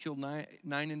say he killed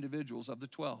nine individuals of the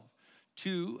 12.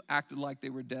 2 acted like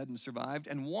they were dead and survived,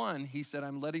 and 1, he said,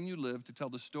 I'm letting you live to tell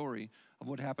the story of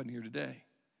what happened here today.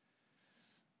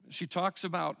 She talks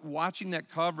about watching that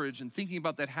coverage and thinking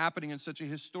about that happening in such a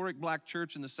historic black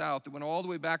church in the South that went all the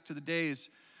way back to the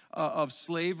days of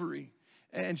slavery.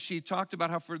 And she talked about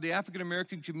how for the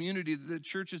African-American community, the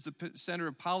church is the center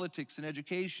of politics and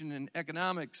education and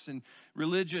economics and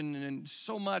religion and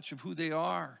so much of who they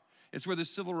are. It's where the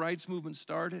civil rights movement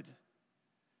started.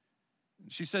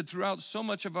 She said, throughout so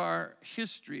much of our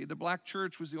history, the black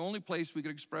church was the only place we could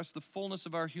express the fullness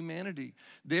of our humanity.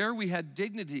 There we had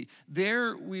dignity.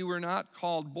 There we were not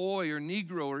called boy or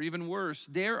Negro or even worse.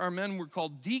 There our men were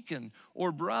called deacon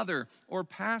or brother or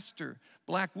pastor.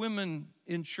 Black women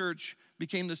in church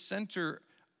became the center.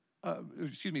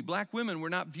 Black women were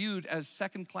not viewed as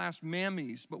second-class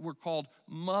mammies, but were called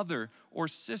mother or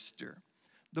sister.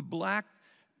 The black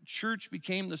church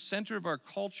became the center of our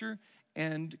culture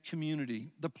and community,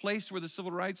 the place where the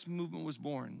civil rights movement was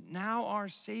born. Now our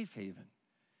safe haven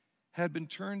had been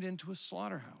turned into a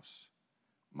slaughterhouse.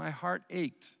 My heart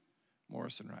ached,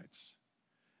 Morrison writes.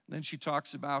 Then she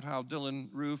talks about how Dylan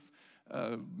Roof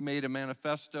made a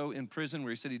manifesto in prison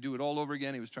where he said he'd do it all over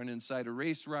again. He was trying to incite a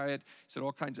race riot. He said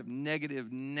all kinds of negative,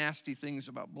 nasty things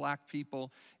about black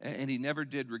people, and he never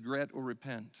did regret or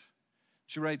repent.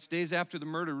 She writes, days after the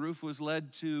murder, Roof was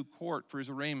led to court for his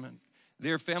arraignment.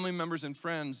 Their family members and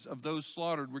friends of those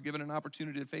slaughtered were given an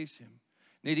opportunity to face him.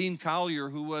 Nadine Collier,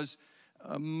 whose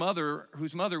mother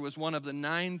was one of the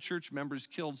 9 church members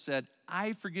killed, said,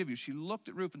 I forgive you. She looked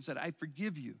at Roof and said, I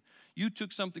forgive you. You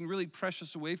took something really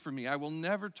precious away from me. I will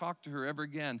never talk to her ever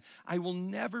again. I will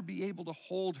never be able to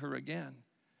hold her again.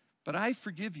 But I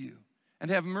forgive you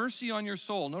and have mercy on your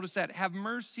soul. Notice that, have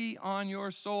mercy on your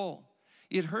soul.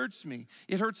 It hurts me.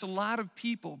 It hurts a lot of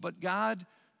people, but God,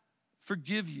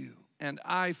 forgive you. And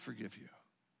I forgive you.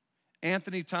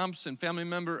 Anthony Thompson, family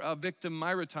member of victim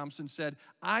Myra Thompson, said,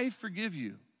 I forgive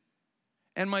you,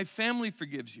 and my family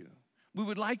forgives you. We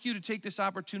would like you to take this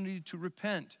opportunity to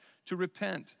repent,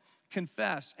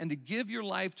 confess, and to give your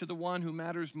life to the one who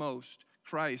matters most,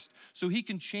 Christ, so he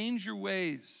can change your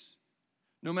ways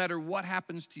no matter what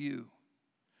happens to you.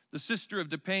 The sister of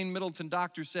DePayne Middleton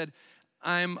doctor said,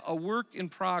 I'm a work in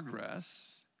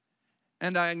progress,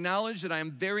 and I acknowledge that I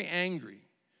am very angry.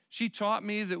 She taught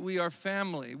me that we are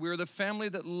family. We are the family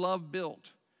that love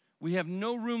built. We have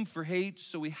no room for hate,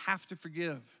 so we have to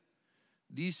forgive.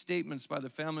 These statements by the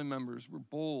family members were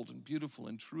bold and beautiful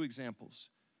and true examples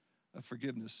of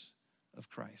forgiveness of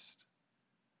Christ.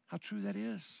 How true that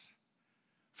is.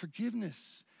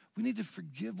 Forgiveness. We need to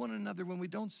forgive one another when we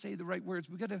don't say the right words.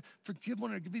 We got to forgive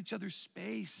one another, give each other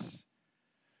space.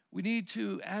 We need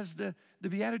to, as the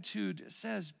Beatitude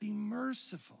says, be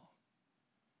merciful.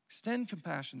 Extend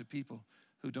compassion to people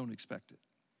who don't expect it.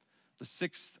 The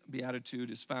 6th beatitude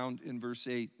is found in verse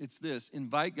 8. It's this: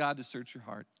 invite God to search your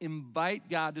heart. Invite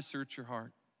God to search your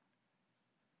heart.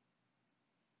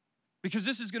 Because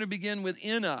this is going to begin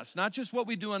within us, not just what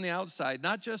we do on the outside,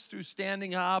 not just through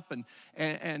standing up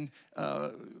and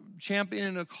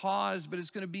championing a cause, but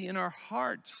it's going to be in our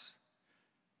hearts.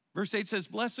 Verse 8 says,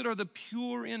 blessed are the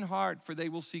pure in heart, for they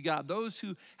will see God. Those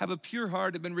who have a pure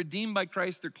heart have been redeemed by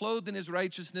Christ. They're clothed in his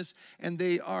righteousness, and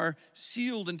they are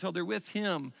sealed until they're with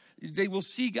him. They will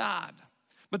see God.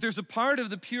 But there's a part of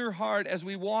the pure heart as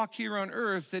we walk here on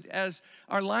earth that as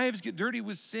our lives get dirty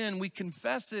with sin, we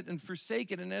confess it and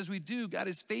forsake it. And as we do, God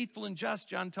is faithful and just,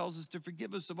 John tells us, to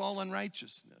forgive us of all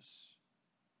unrighteousness.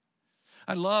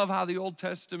 I love how the Old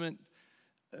Testament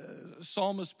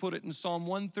psalmist put it in Psalm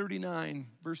 139,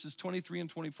 verses 23 and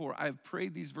 24. I have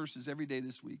prayed these verses every day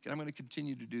this week, and I'm going to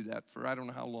continue to do that for I don't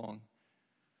know how long.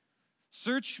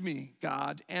 Search me,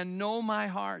 God, and know my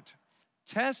heart.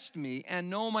 Test me and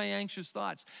know my anxious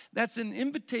thoughts. That's an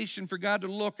invitation for God to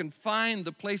look and find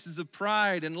the places of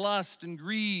pride and lust and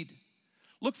greed.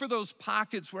 Look for those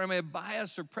pockets where I may have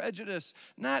bias or prejudice,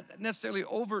 not necessarily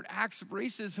overt acts of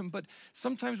racism, but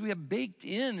sometimes we have baked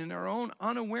in our own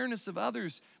unawareness of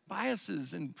others,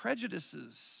 biases and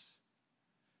prejudices.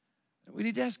 We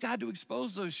need to ask God to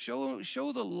expose those,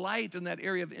 show the light in that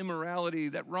area of immorality,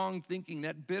 that wrong thinking,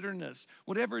 that bitterness,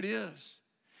 whatever it is.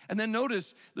 And then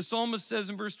notice the psalmist says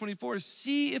in verse 24,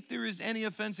 see if there is any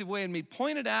offensive way in me.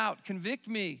 Point it out, convict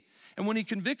me. And when he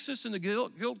convicts us and the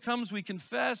guilt comes, we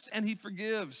confess and he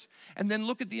forgives. And then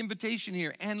look at the invitation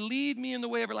here. And lead me in the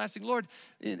way everlasting. Lord,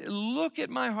 look at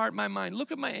my heart, my mind.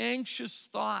 Look at my anxious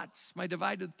thoughts, my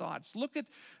divided thoughts. Look at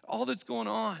all that's going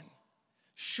on.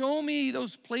 Show me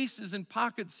those places and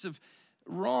pockets of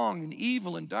wrong and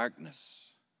evil and darkness.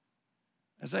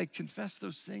 As I confess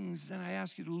those things, then I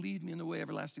ask you to lead me in the way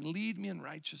everlasting. Lead me in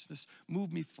righteousness.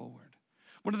 Move me forward.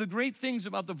 One of the great things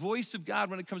about the voice of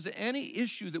God when it comes to any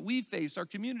issue that we face, our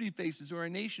community faces, or our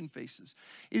nation faces,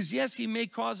 is yes, he may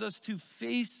cause us to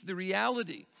face the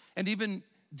reality and even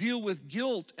deal with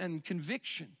guilt and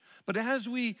conviction. But as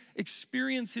we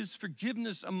experience his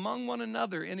forgiveness among one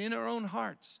another and in our own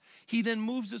hearts, he then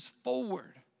moves us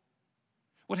forward.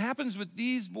 What happens with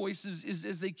these voices is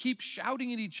as they keep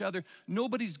shouting at each other,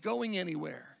 nobody's going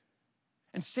anywhere.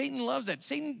 And Satan loves that.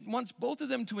 Satan wants both of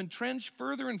them to entrench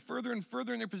further and further and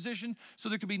further in their position so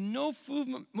there could be no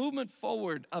movement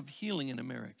forward of healing in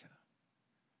America.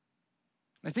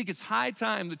 And I think it's high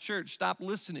time the church stop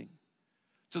listening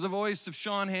to the voice of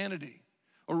Sean Hannity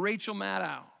or Rachel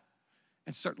Maddow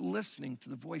and start listening to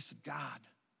the voice of God.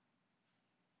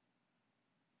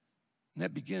 And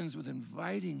that begins with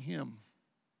inviting him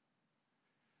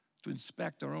to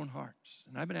inspect our own hearts.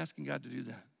 And I've been asking God to do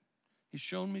that. He's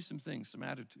shown me some things, some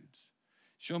attitudes.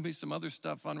 Shown me some other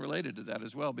stuff unrelated to that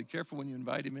as well. Be careful when you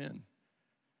invite him in.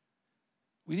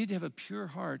 We need to have a pure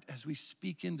heart as we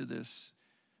speak into this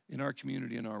in our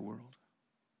community, in our world.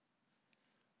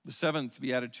 The seventh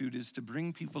beatitude is to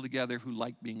bring people together who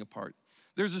like being apart.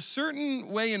 There's a certain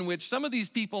way in which some of these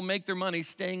people make their money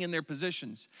staying in their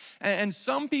positions. And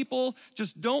some people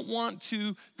just don't want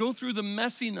to go through the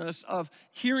messiness of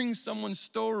hearing someone's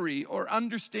story or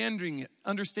understanding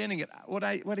it. What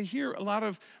I hear a lot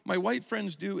of my white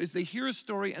friends do is they hear a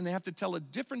story and they have to tell a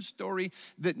different story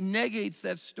that negates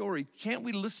that story. Can't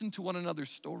we listen to one another's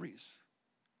stories?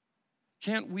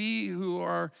 Can't we who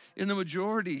are in the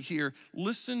majority here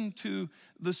listen to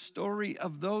the story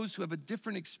of those who have a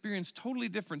different experience, totally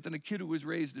different than a kid who was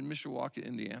raised in Mishawaka,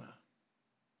 Indiana?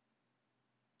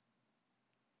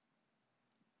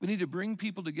 We need to bring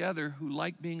people together who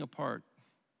like being apart.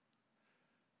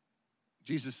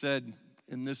 Jesus said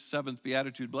in this seventh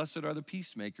beatitude, blessed are the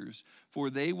peacemakers, for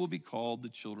they will be called the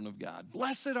children of God.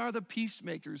 Blessed are the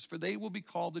peacemakers, for they will be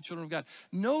called the children of God.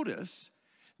 Notice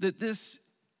that this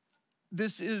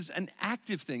is an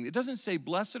active thing. It doesn't say,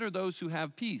 blessed are those who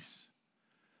have peace.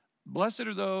 Blessed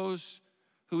are those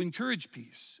who encourage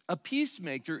peace. A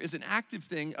peacemaker is an active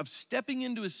thing of stepping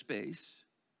into a space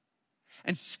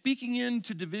and speaking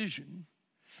into division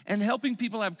and helping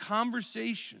people have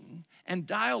conversation and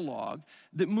dialogue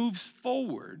that moves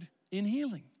forward in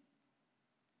healing.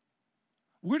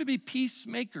 We're to be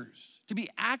peacemakers, to be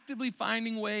actively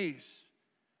finding ways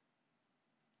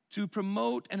to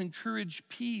promote and encourage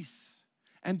peace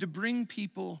and to bring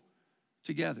people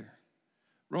together.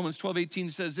 Romans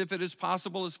 12:18 says, if it is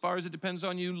possible, as far as it depends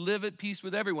on you, live at peace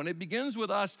with everyone. It begins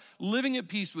with us living at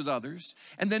peace with others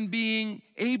and then being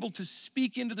able to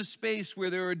speak into the space where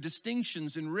there are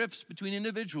distinctions and rifts between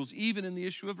individuals, even in the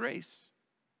issue of race.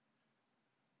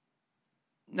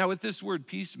 Now, with this word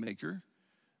peacemaker,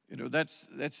 that's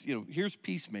here's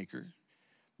peacemaker.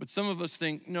 But some of us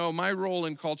think, no, my role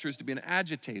in culture is to be an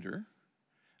agitator.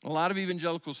 A lot of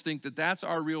evangelicals think that that's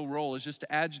our real role, is just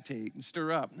to agitate and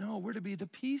stir up. No, we're to be the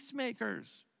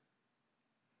peacemakers.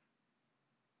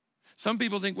 Some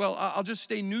people think, well, I'll just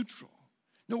stay neutral.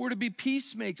 No, we're to be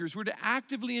peacemakers. We're to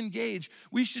actively engage.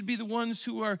 We should be the ones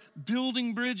who are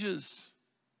building bridges.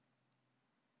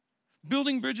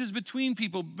 Building bridges between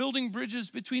people, building bridges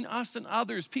between us and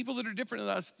others, people that are different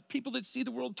than us, people that see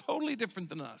the world totally different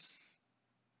than us.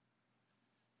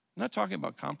 I'm not talking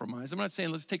about compromise. I'm not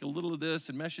saying let's take a little of this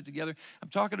and mesh it together. I'm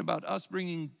talking about us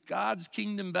bringing God's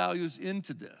kingdom values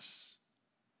into this,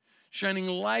 shining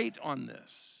light on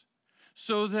this,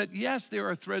 so that, yes, there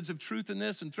are threads of truth in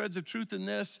this and threads of truth in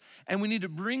this, and we need to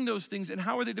bring those things. And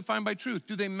how are they defined by truth?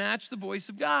 Do they match the voice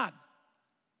of God?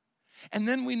 And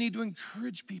then we need to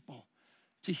encourage people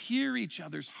to hear each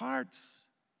other's hearts,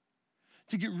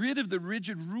 to get rid of the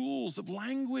rigid rules of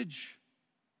language.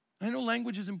 I know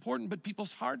language is important, but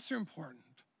people's hearts are important.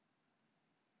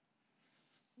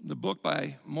 The book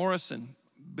by Morrison,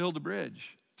 Build a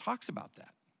Bridge, talks about that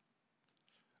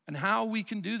and how we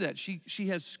can do that. She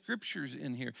has scriptures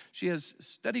in here. She has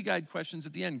study guide questions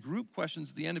at the end, group questions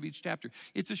at the end of each chapter.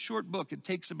 It's a short book. It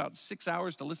takes about 6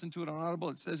 hours to listen to it on Audible.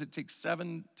 It says it takes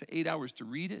 7 to 8 hours to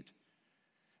read it.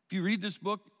 If you read this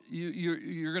book,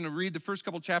 you're going to read the first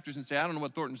couple chapters and say, I don't know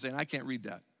what Thornton's saying. I can't read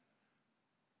that.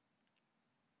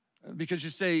 Because you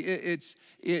say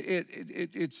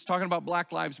it's talking about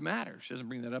Black Lives Matter. She doesn't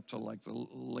bring that up till like the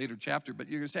later chapter, but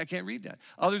you're going to say, I can't read that.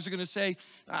 Others are going to say,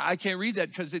 I can't read that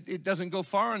because it doesn't go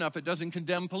far enough. It doesn't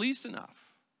condemn police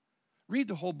enough. Read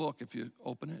the whole book if you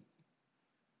open it.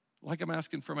 Like I'm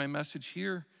asking for my message,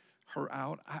 hear her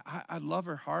out. I love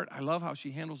her heart. I love how she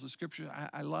handles the scripture.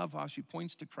 I love how she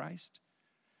points to Christ.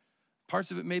 Parts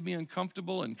of it made me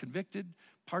uncomfortable and convicted.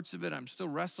 Parts of it I'm still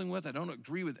wrestling with. I don't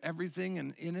agree with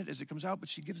everything in it as it comes out, but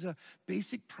she gives a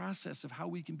basic process of how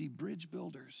we can be bridge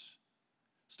builders,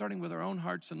 starting with our own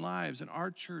hearts and lives and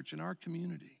our church and our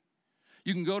community.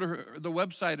 You can go to the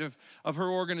website of her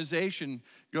organization.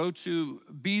 Go to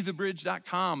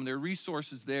BeTheBridge.com. There are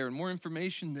resources there and more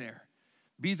information there.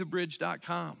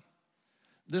 BeTheBridge.com.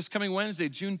 This coming Wednesday,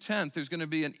 June 10th, there's going to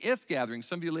be an IF gathering.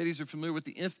 Some of you ladies are familiar with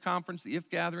the IF conference, the IF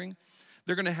gathering.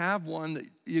 They're going to have one that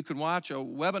you can watch, a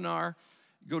webinar.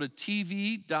 Go to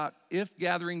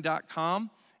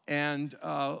tv.ifgathering.com, and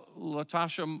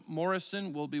Latasha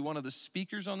Morrison will be one of the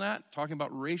speakers on that, talking about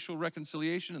racial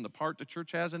reconciliation and the part the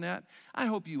church has in that. I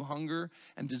hope you hunger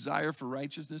and desire for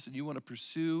righteousness and you want to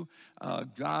pursue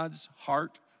God's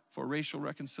heart for racial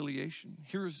reconciliation.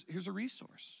 Here's a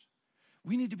resource.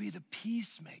 We need to be the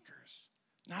peacemakers,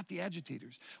 not the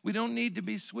agitators. We don't need to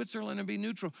be Switzerland and be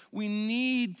neutral. We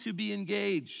need to be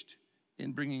engaged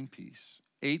in bringing peace.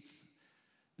 The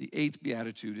eighth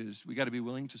beatitude is we got to be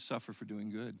willing to suffer for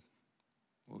doing good.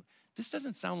 Well, this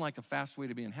doesn't sound like a fast way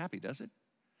to being happy, does it?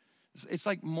 It's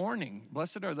like mourning.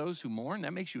 Blessed are those who mourn.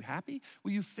 That makes you happy?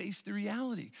 Well, you face the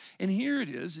reality. And here it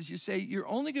is you say, you're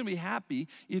only going to be happy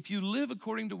if you live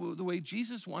according to the way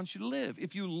Jesus wants you to live,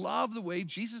 if you love the way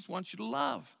Jesus wants you to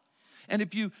love, and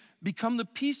if you become the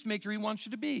peacemaker he wants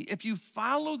you to be. If you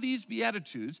follow these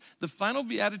beatitudes, the final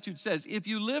beatitude says, if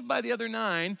you live by the other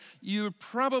 9, you're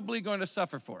probably going to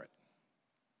suffer for it.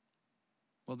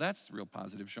 Well, that's real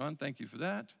positive, Sean. Thank you for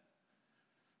that.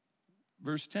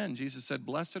 Verse 10, Jesus said,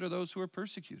 blessed are those who are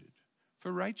persecuted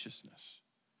for righteousness,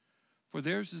 for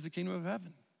theirs is the kingdom of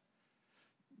heaven.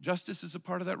 Justice is a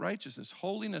part of that righteousness.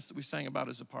 Holiness that we sang about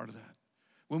is a part of that.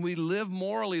 When we live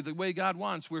morally the way God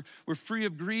wants, we're free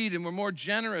of greed and we're more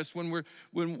generous. When we're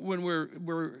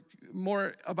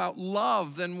more about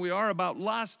love than we are about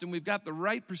lust, and we've got the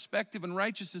right perspective and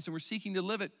righteousness and we're seeking to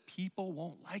live it, people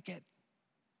won't like it.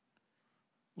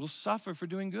 We'll suffer for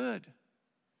doing good.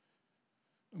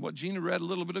 What Gina read a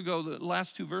little bit ago, the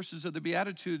last 2 verses of the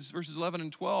Beatitudes, verses 11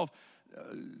 and 12,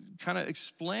 kind of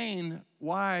explain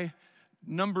why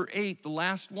number 8, the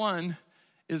last one,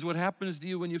 is what happens to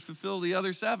you when you fulfill the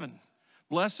other 7.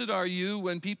 Blessed are you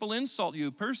when people insult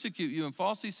you, persecute you, and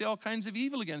falsely say all kinds of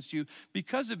evil against you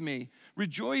because of me.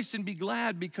 Rejoice and be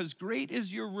glad, because great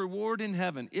is your reward in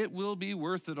heaven. It will be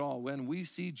worth it all when we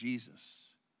see Jesus.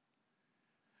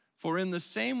 For in the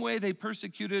same way they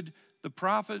persecuted the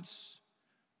prophets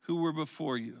who were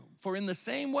before you. For in the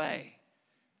same way,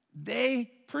 they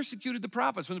persecuted the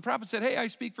prophets. When the prophets said, hey, I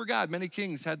speak for God, many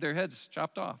kings had their heads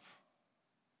chopped off.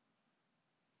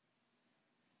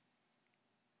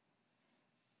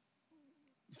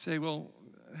 You say, well,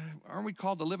 aren't we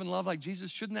called to live and love like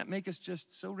Jesus? Shouldn't that make us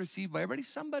just so received by everybody?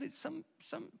 Some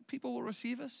people will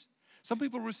receive us. Some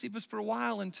people will receive us for a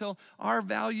while until our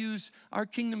values, our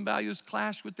kingdom values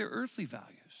clash with their earthly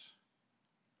values.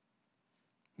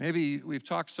 Maybe we've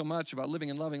talked so much about living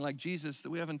and loving like Jesus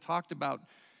that we haven't talked about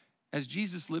as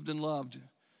Jesus lived and loved,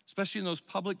 especially in those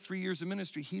public 3 years of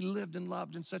ministry. He lived and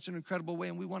loved in such an incredible way,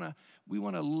 and we want to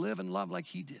live and love like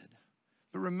he did.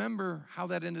 But remember how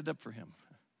that ended up for him.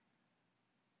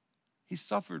 He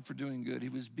suffered for doing good. He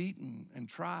was beaten and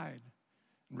tried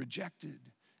and rejected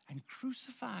and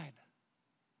crucified.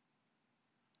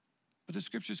 But the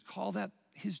scriptures call that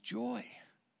his joy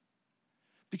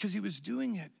because he was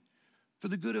doing it for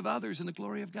the good of others and the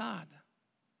glory of God.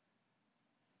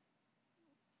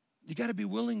 You got to be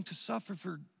willing to suffer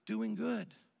for doing good.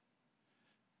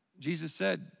 Jesus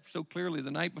said so clearly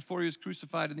the night before he was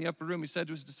crucified in the upper room, he said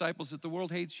to his disciples, if the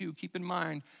world hates you, keep in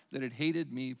mind that it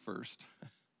hated me first.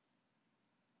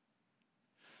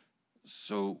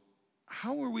 So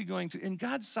how are we going to, in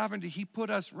God's sovereignty, he put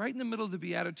us right in the middle of the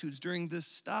Beatitudes during this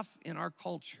stuff in our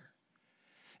culture.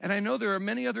 And I know there are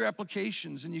many other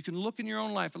applications, and you can look in your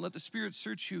own life and let the Spirit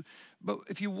search you. But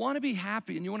if you want to be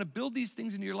happy and you want to build these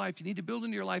things into your life, you need to build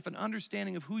into your life an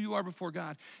understanding of who you are before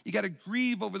God. You got to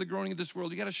grieve over the groaning of this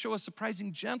world. You got to show a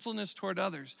surprising gentleness toward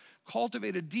others.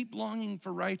 Cultivate a deep longing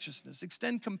for righteousness.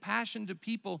 Extend compassion to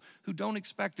people who don't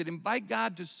expect it. Invite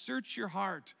God to search your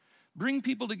heart. Bring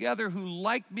people together who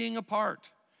like being apart.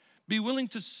 Be willing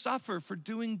to suffer for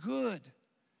doing good.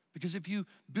 Because if you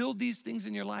build these things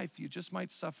in your life, you just might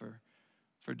suffer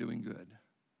for doing good.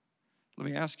 Let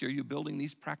me ask you, are you building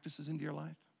these practices into your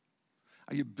life?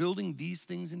 Are you building these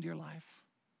things into your life?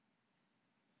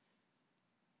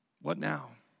 What now?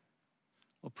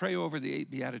 Well, pray over the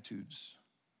 8 Beatitudes.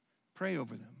 Pray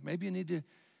over them. Maybe you need to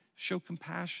show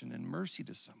compassion and mercy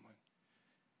to someone.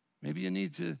 Maybe you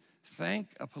need to thank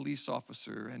a police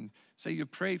officer and say you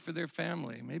pray for their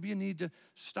family. Maybe you need to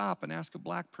stop and ask a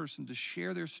black person to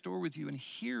share their story with you and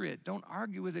hear it. Don't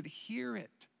argue with it, hear it.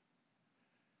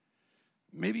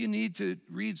 Maybe you need to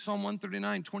read Psalm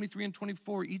 139, 23 and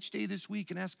 24 each day this week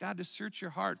and ask God to search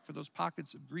your heart for those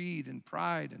pockets of greed and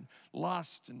pride and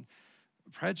lust and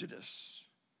prejudice.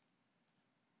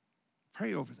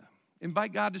 Pray over them.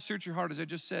 Invite God to search your heart, as I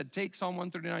just said. Take Psalm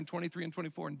 139, 23 and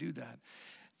 24 and do that.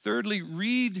 Thirdly,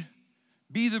 read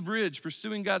Be the Bridge,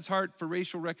 Pursuing God's Heart for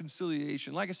Racial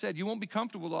Reconciliation. Like I said, you won't be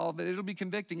comfortable with all of it. It'll be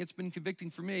convicting. It's been convicting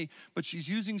for me. But she's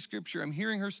using scripture. I'm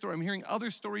hearing her story. I'm hearing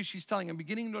other stories she's telling. I'm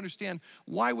beginning to understand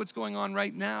why what's going on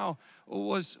right now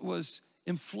was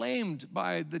inflamed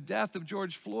by the death of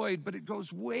George Floyd, but it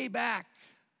goes way back.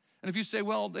 And if you say,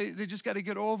 well, they just got to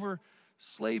get over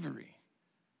slavery.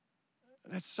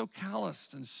 That's so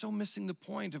calloused and so missing the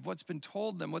point of what's been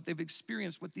told them, what they've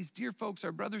experienced, what these dear folks,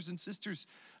 our brothers and sisters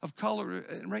of color,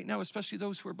 and right now, especially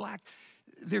those who are black,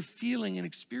 they're feeling and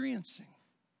experiencing.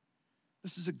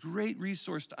 This is a great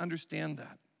resource to understand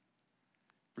that.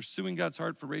 Pursuing God's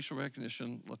Heart for Racial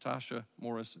Recognition, Latasha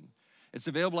Morrison. It's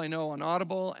available, I know, on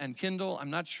Audible and Kindle.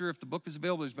 I'm not sure if the book is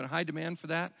available. There's been a high demand for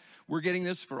that. We're getting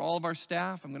this for all of our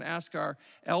staff. I'm going to ask our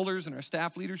elders and our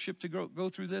staff leadership to go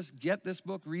through this. Get this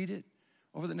book, read it.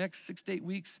 Over the next 6 to 8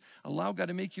 weeks, allow God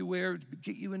to make you aware, to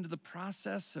get you into the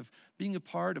process of being a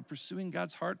part of pursuing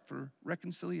God's heart for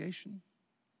reconciliation.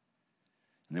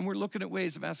 And then we're looking at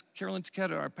ways. I've asked Carolyn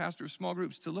Taketa, our pastor of small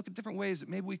groups, to look at different ways that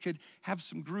maybe we could have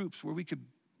some groups where we could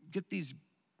get these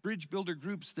bridge builder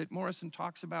groups that Morrison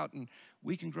talks about and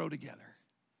we can grow together.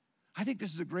 I think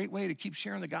this is a great way to keep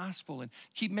sharing the gospel and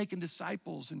keep making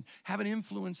disciples and have an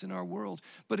influence in our world.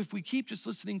 But if we keep just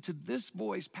listening to this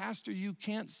voice, Pastor, you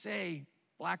can't say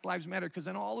Black Lives Matter, because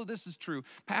then all of this is true.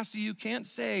 Pastor, you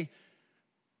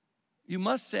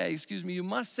must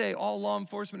say all law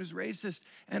enforcement is racist,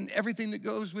 and everything that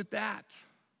goes with that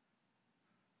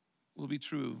will be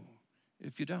true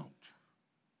if you don't.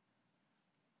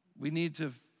 We need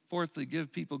to, fourthly,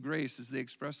 give people grace as they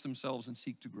express themselves and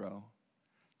seek to grow.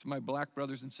 To my black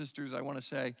brothers and sisters, I want to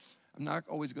say, I'm not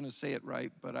always going to say it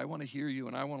right, but I want to hear you,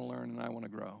 and I want to learn, and I want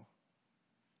to grow.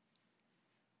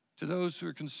 To those who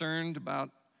are concerned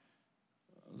about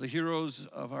the heroes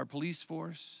of our police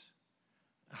force,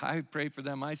 I pray for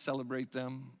them, I celebrate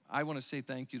them. I want to say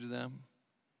thank you to them.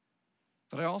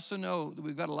 But I also know that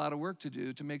we've got a lot of work to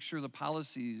do to make sure the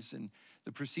policies and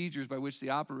the procedures by which they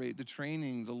operate, the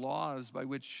training, the laws by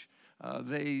which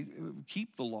they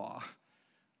keep the law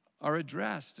are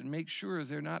addressed, and make sure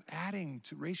they're not adding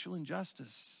to racial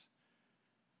injustice.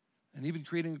 And even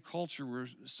creating a culture where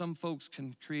some folks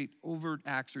can create overt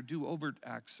acts or do overt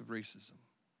acts of racism.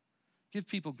 Give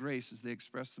people grace as they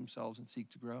express themselves and seek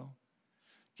to grow.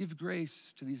 Give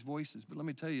grace to these voices. But let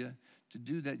me tell you, to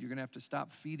do that, you're going to have to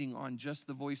stop feeding on just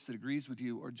the voice that agrees with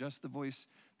you or just the voice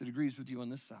that agrees with you on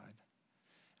this side.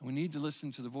 And we need to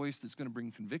listen to the voice that's going to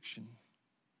bring conviction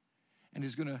and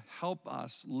is going to help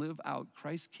us live out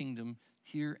Christ's kingdom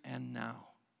here and now,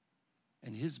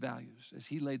 and his values as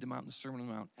he laid them out in the Sermon on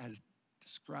the Mount as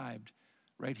described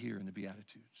right here in the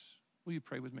Beatitudes. Will you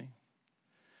pray with me?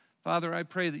 Father, I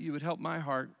pray that you would help my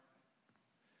heart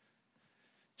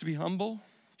to be humble,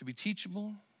 to be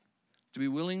teachable, to be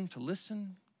willing to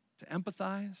listen, to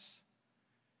empathize.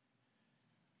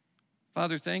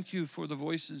 Father, thank you for the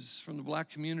voices from the Black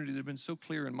community that have been so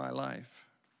clear in my life.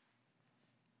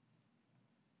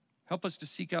 Help us to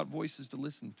seek out voices to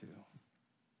listen to.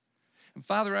 And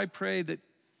Father, I pray that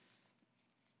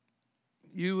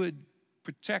you would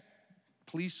protect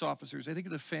police officers. I think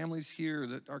of the families here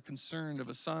that are concerned of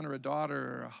a son or a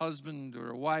daughter or a husband or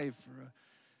a wife or a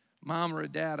mom or a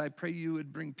dad. I pray you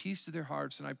would bring peace to their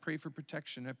hearts, and I pray for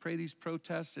protection. I pray these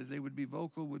protests, as they would be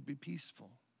vocal, would be peaceful.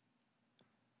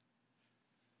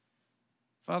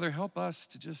 Father, help us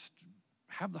to just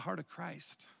have the heart of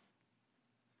Christ.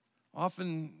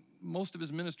 Often, most of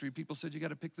his ministry, people said, you got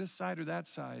to pick this side or that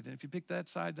side. And if you pick that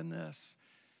side, then this.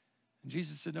 And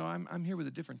Jesus said, no, I'm here with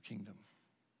a different kingdom.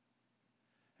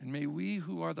 And may we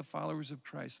who are the followers of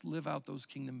Christ live out those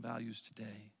kingdom values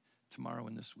today, tomorrow,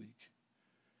 and this week.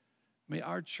 May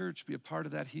our church be a part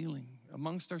of that healing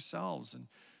amongst ourselves and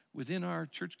within our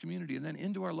church community, and then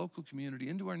into our local community,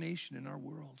 into our nation, and our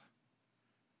world.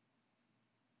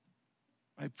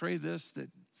 I pray this, that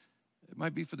it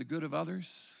might be for the good of others,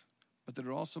 but that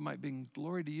it also might bring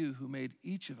glory to you who made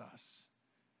each of us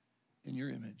in your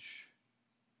image.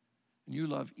 And you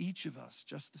love each of us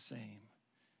just the same.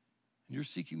 And you're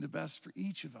seeking the best for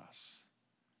each of us,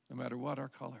 no matter what our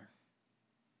color.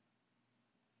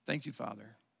 Thank you,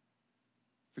 Father,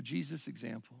 for Jesus'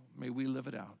 example. May we live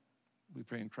it out. We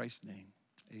pray in Christ's name.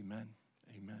 Amen.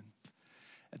 Amen.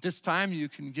 At this time, you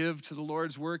can give to the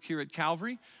Lord's work here at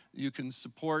Calvary. You can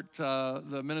support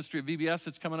the ministry of VBS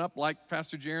that's coming up, like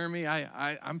Pastor Jeremy.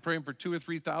 I'm praying for 2,000 or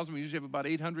 3,000. We usually have about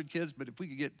 800 kids, but if we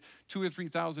could get 2,000 or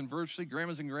 3,000 virtually,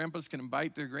 grandmas and grandpas can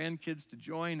invite their grandkids to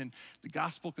join, and the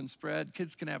gospel can spread.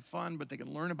 Kids can have fun, but they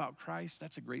can learn about Christ.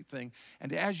 That's a great thing.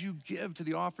 And as you give to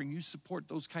the offering, you support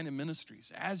those kind of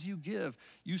ministries. As you give,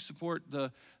 you support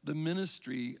the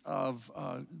ministry of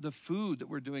the food that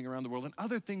we're doing around the world and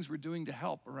other things we're doing to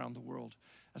help around the world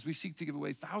as we seek to give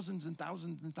away thousands and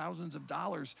thousands and thousands of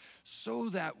dollars so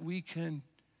that we can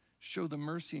show the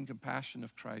mercy and compassion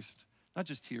of Christ, not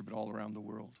just here, but all around the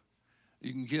world.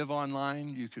 You can give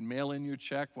online. You can mail in your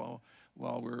check while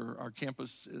our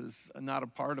campus is not a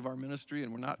part of our ministry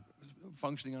and we're not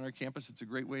functioning on our campus. It's a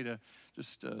great way to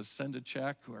just send a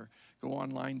check or go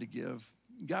online to give.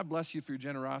 God bless you for your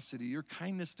generosity. Your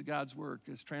kindness to God's work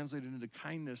is translated into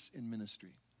kindness in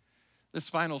ministry. This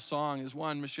final song is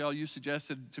one, Michelle, you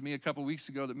suggested to me a couple weeks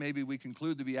ago that maybe we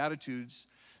conclude the Beatitudes.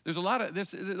 There's a lot of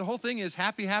this, the whole thing is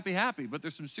happy, happy, happy, but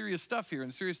there's some serious stuff here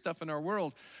and serious stuff in our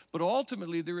world. But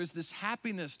ultimately, there is this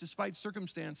happiness despite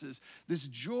circumstances, this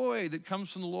joy that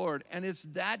comes from the Lord, and it's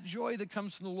that joy that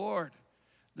comes from the Lord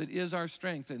that is our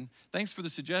strength. And thanks for the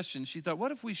suggestion. She thought,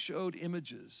 what if we showed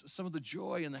images, some of the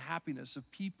joy and the happiness of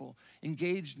people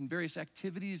engaged in various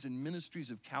activities and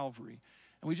ministries of Calvary?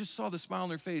 And we just saw the smile on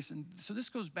their face. And so this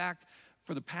goes back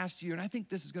for the past year, and I think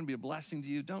this is going to be a blessing to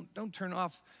you. Don't turn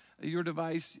off your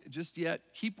device just yet.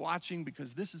 Keep watching,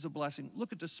 because this is a blessing.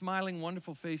 Look at the smiling,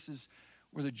 wonderful faces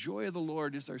where the joy of the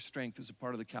Lord is our strength as a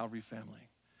part of the Calvary family.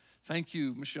 Thank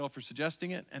you, Michelle, for suggesting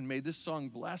it, and may this song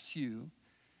bless you,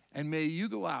 and may you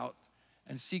go out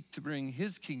and seek to bring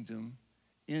his kingdom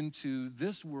into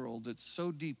this world that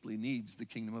so deeply needs the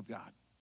kingdom of God.